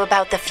tell you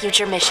about the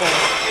future mission.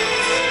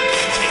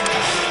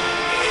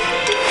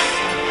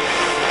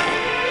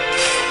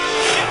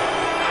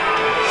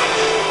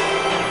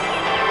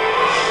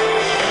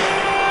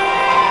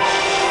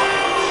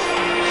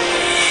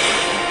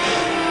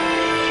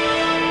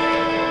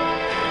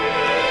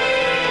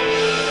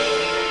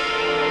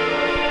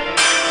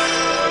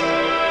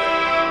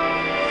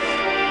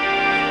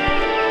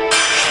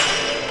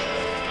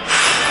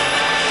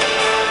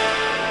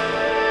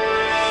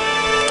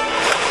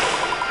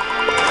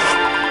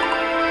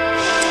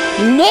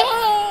 No!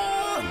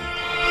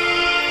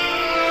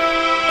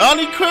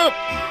 Unequip!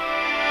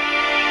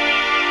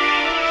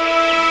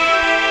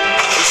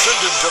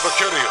 Descendant of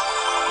Acadia,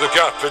 the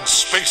gap in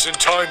space and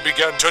time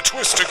began to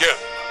twist again.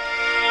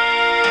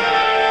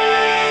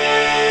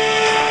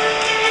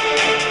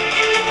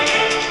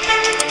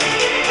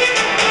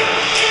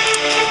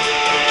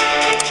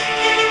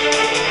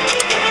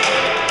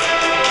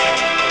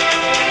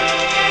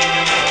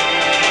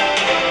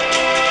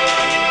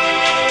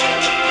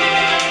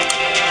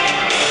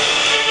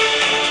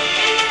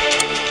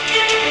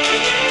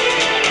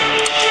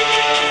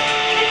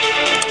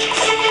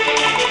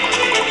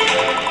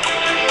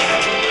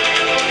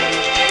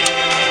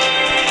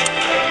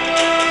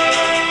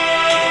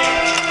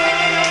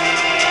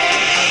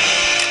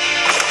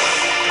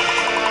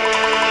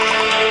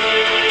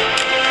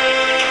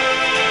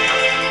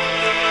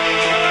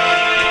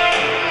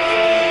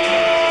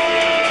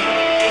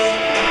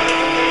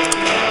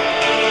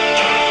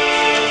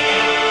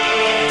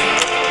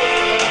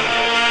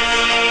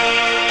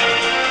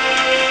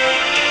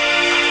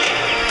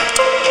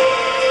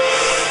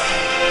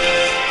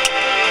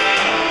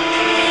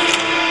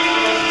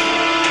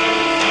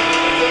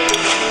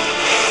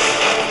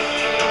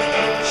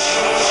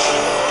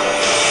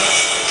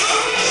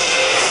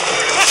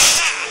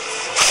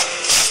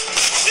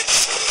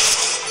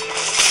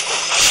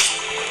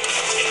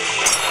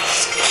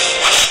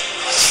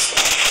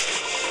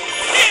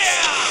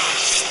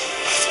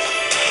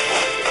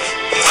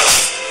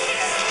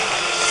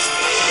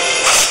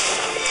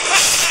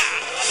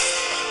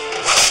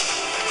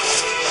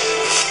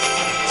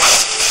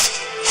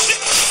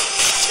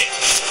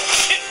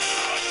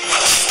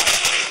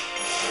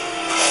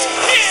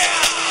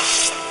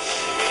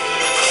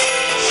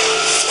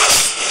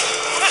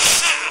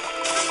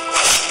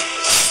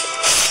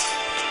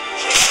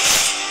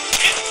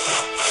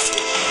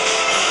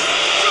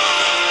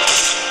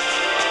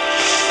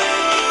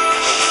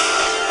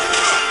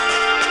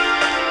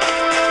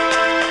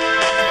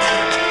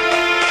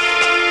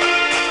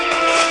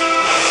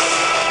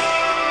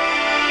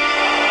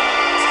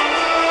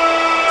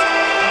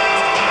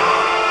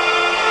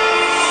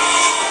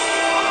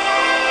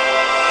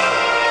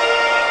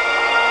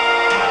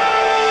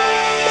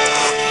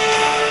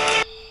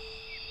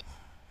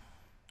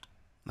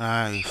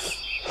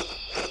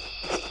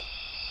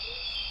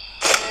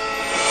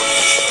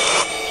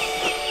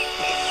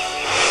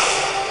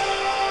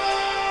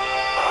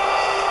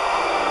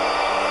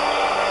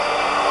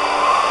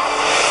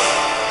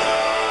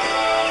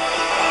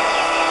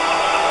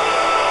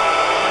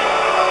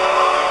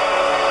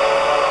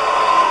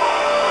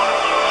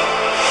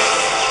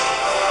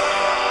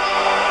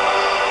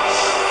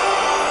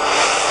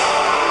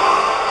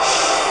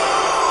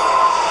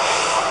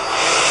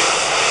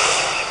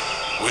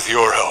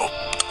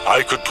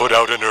 could put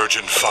out an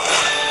urgent fire.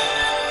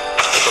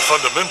 But the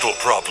fundamental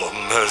problem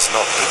has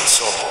not been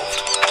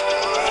solved.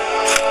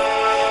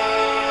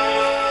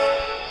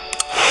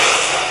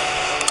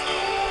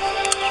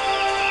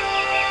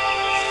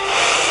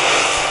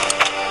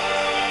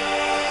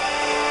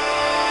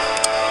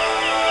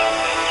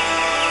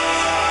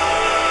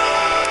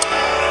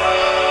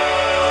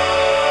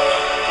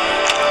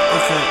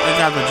 I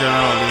got the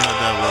general idea how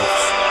that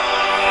works.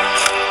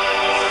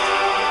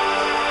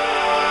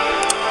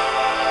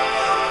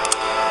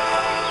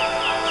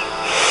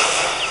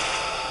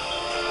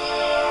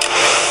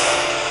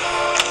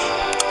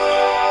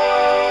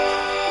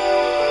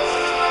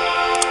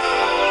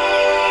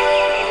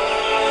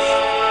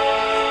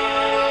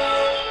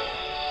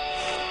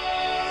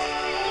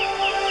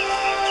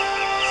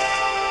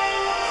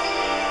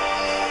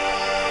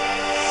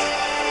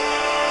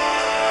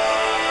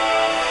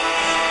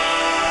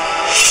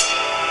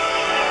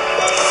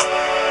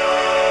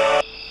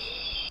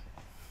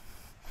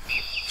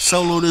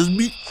 Solo this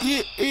beat.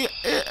 Yeah.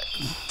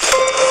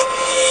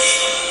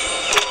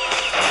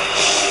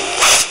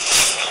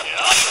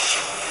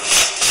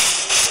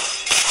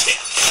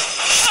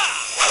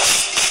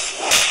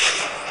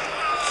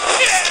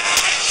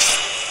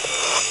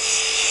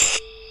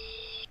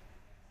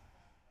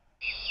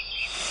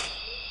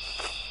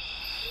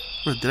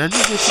 Wait, did I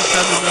just get kicked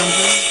out of the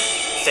dungeon?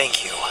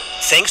 Thank you.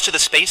 Thanks to the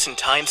space and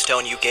time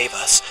stone you gave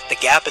us, the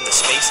gap in the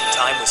space and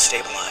time was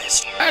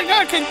stabilized. I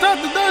got kicked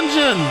out the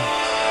dungeon!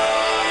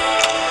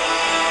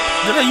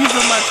 Did I use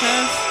up my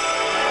chance?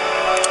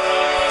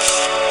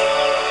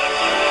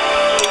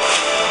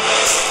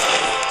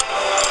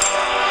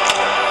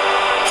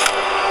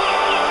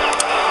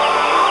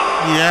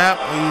 Yep,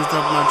 I used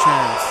up my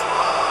chance.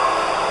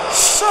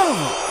 Son of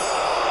a...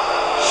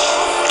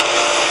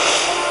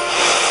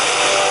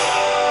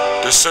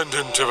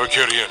 Descendant of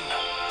Akirian,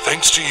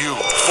 thanks to you,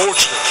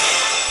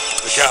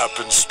 fortunately, the gap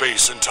in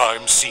space and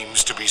time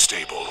seems to be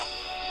stable.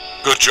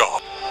 Good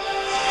job.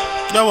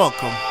 You're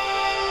welcome.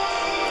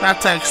 Not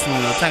thanks to me,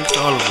 though. Thanks to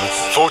all of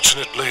us.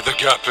 Fortunately, the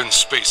gap in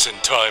space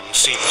and time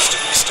seems to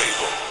be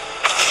stable.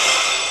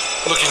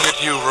 Looking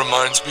at you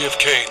reminds me of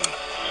Cain,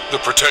 the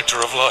protector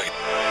of light.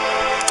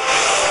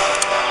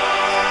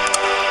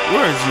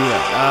 Where is you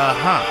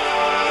at?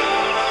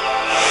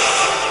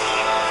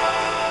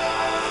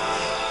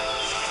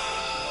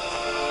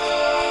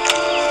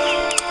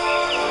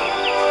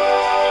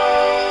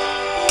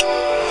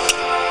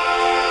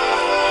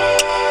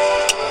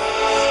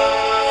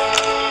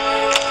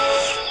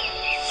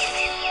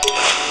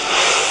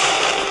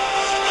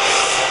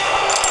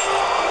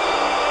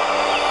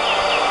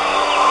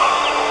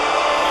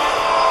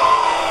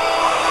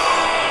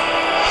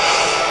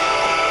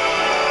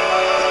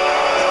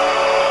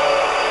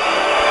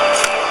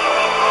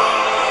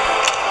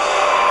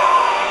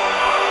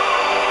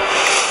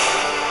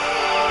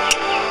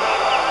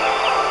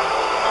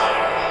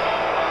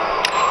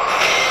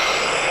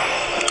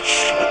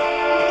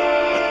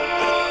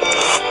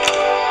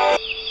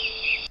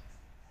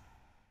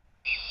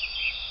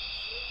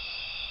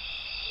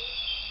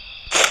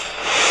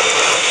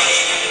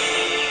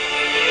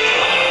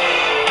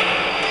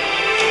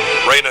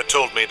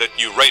 Told me that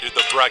you raided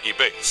the Bragi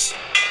base.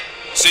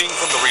 Seeing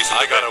from the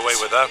recent I got away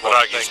with that one,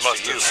 Bragis thanks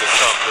must to have you.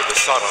 succumbed to the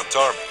Sarant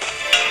army.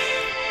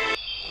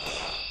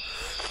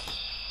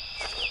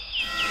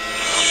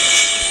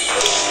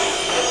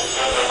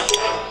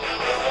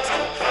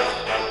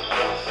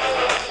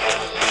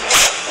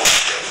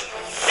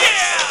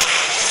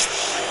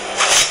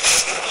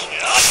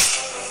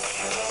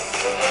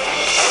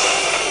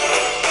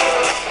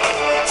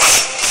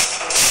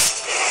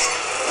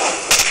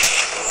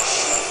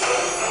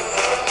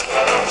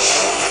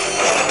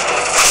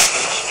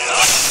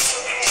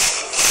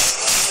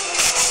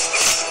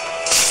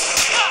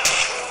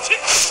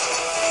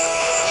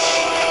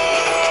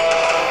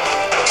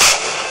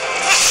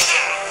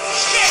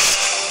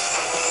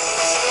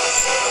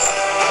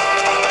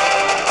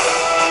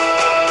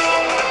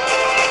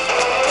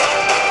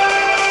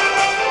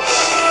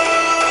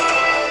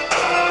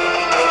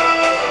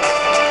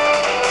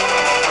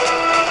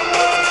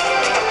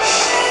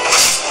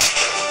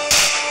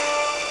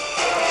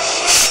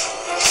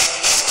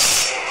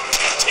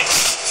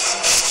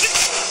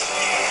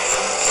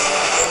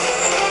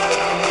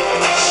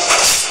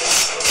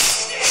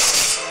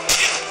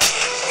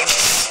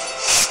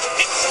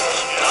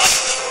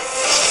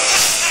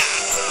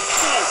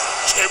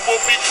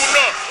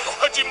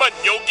 하지만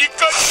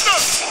여기까지다.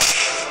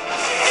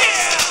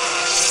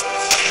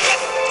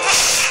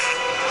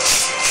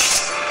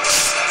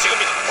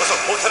 지금이니 어서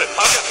포탈을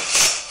파괴하라.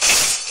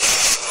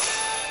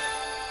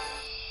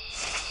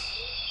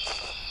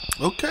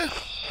 Okay.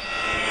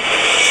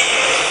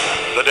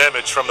 The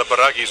damage from the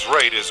Baragi's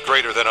raid is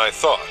greater than I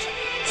thought.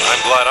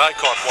 I'm glad I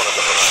caught one of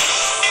the Baragis.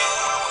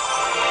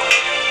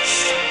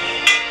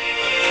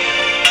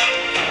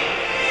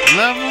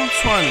 Level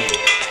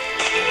 20.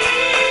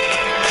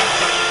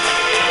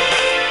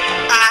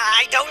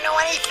 I don't know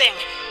anything.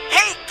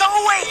 Hey, go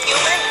away,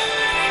 human!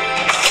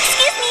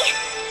 Excuse me.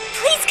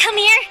 Please come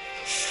here.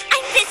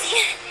 I'm busy.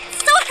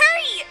 So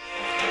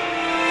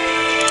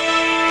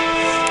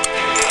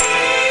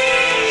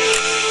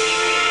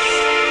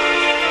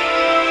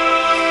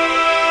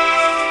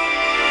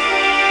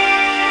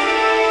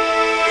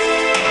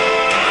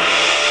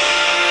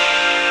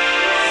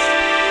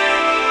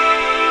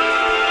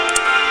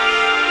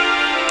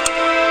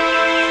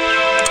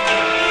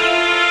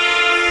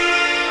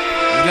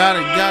Got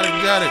it, got it,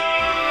 got it.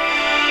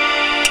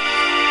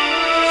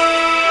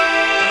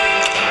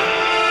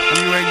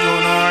 Any rate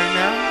going on right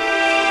now?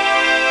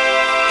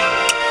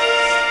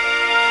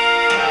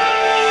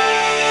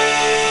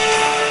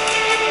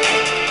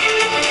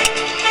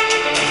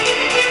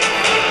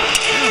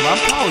 Damn, my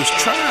power's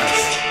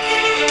trash.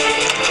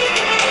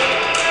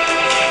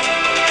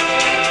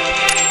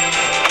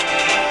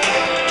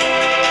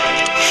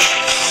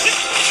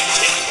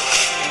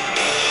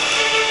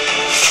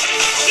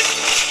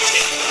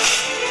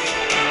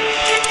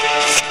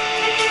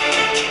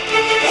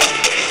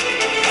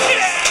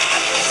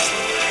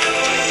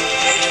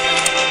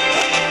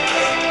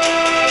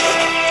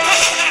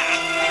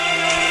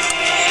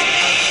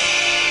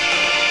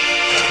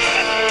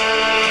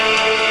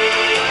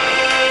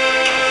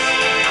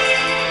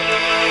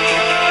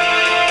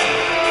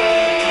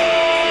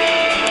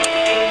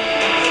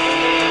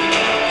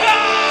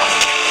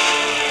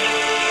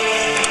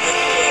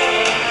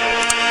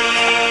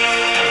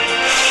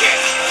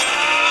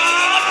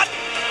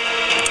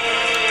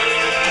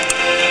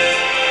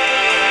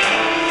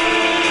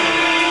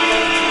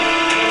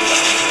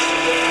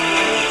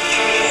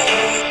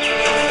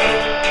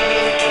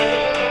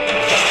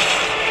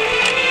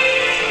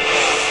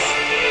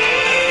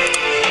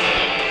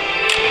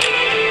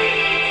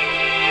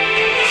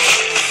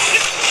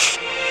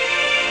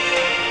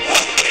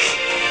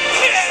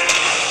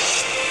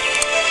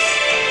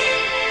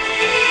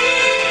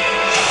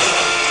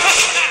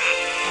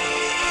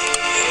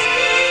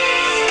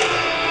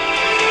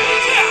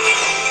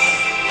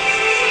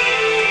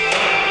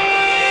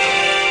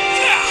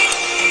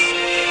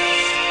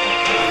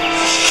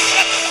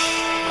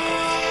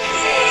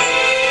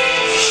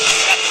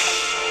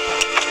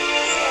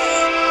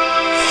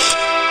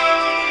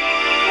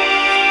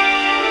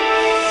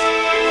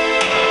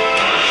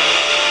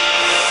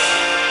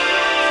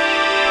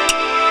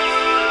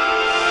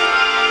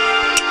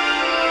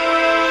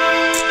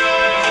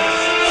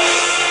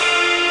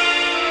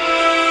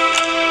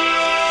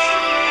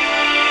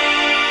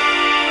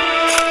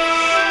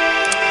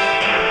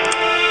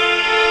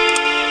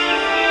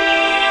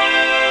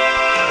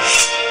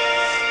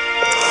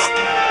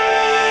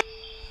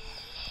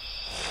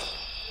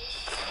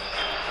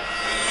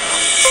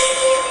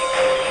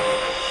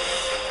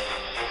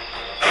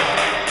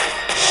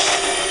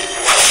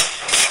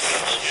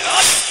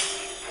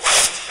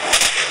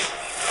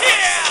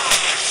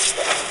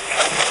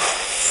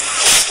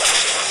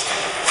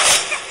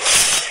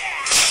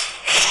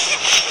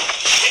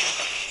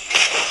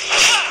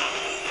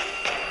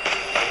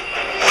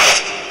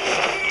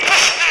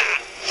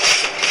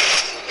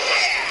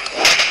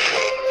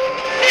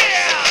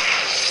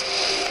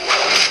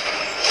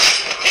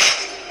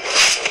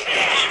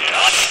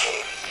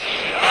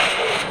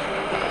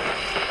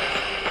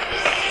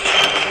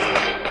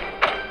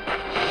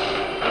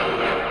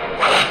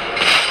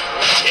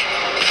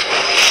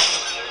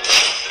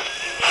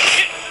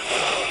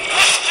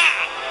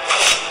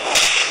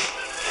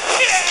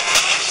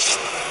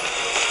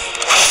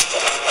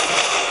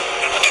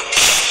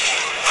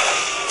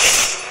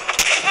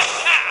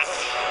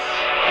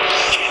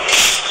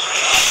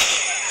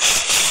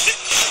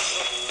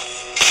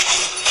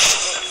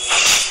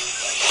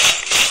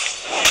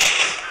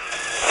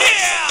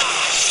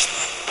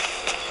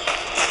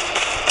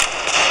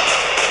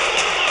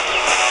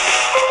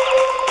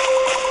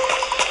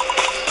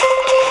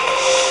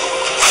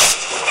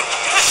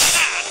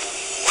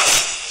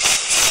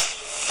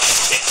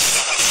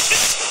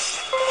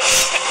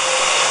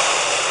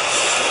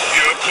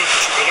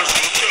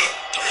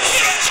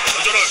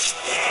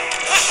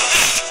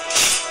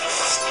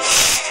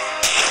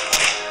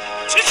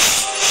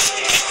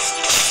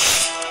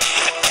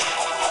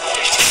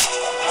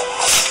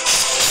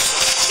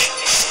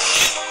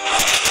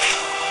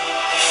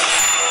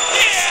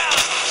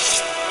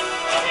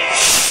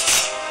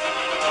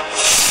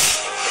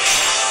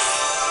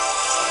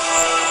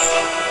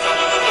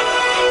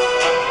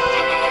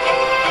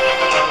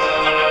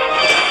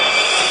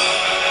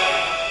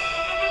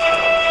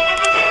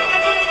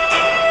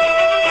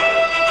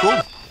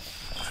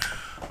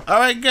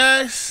 Alright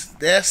guys,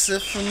 that's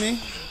it for me.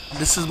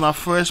 This is my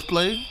first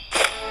play.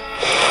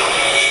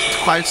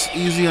 It's quite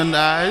easy on the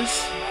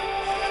eyes.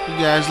 You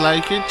guys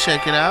like it,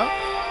 check it out.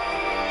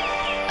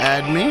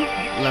 Add me,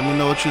 let me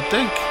know what you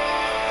think.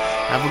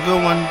 Have a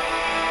good one.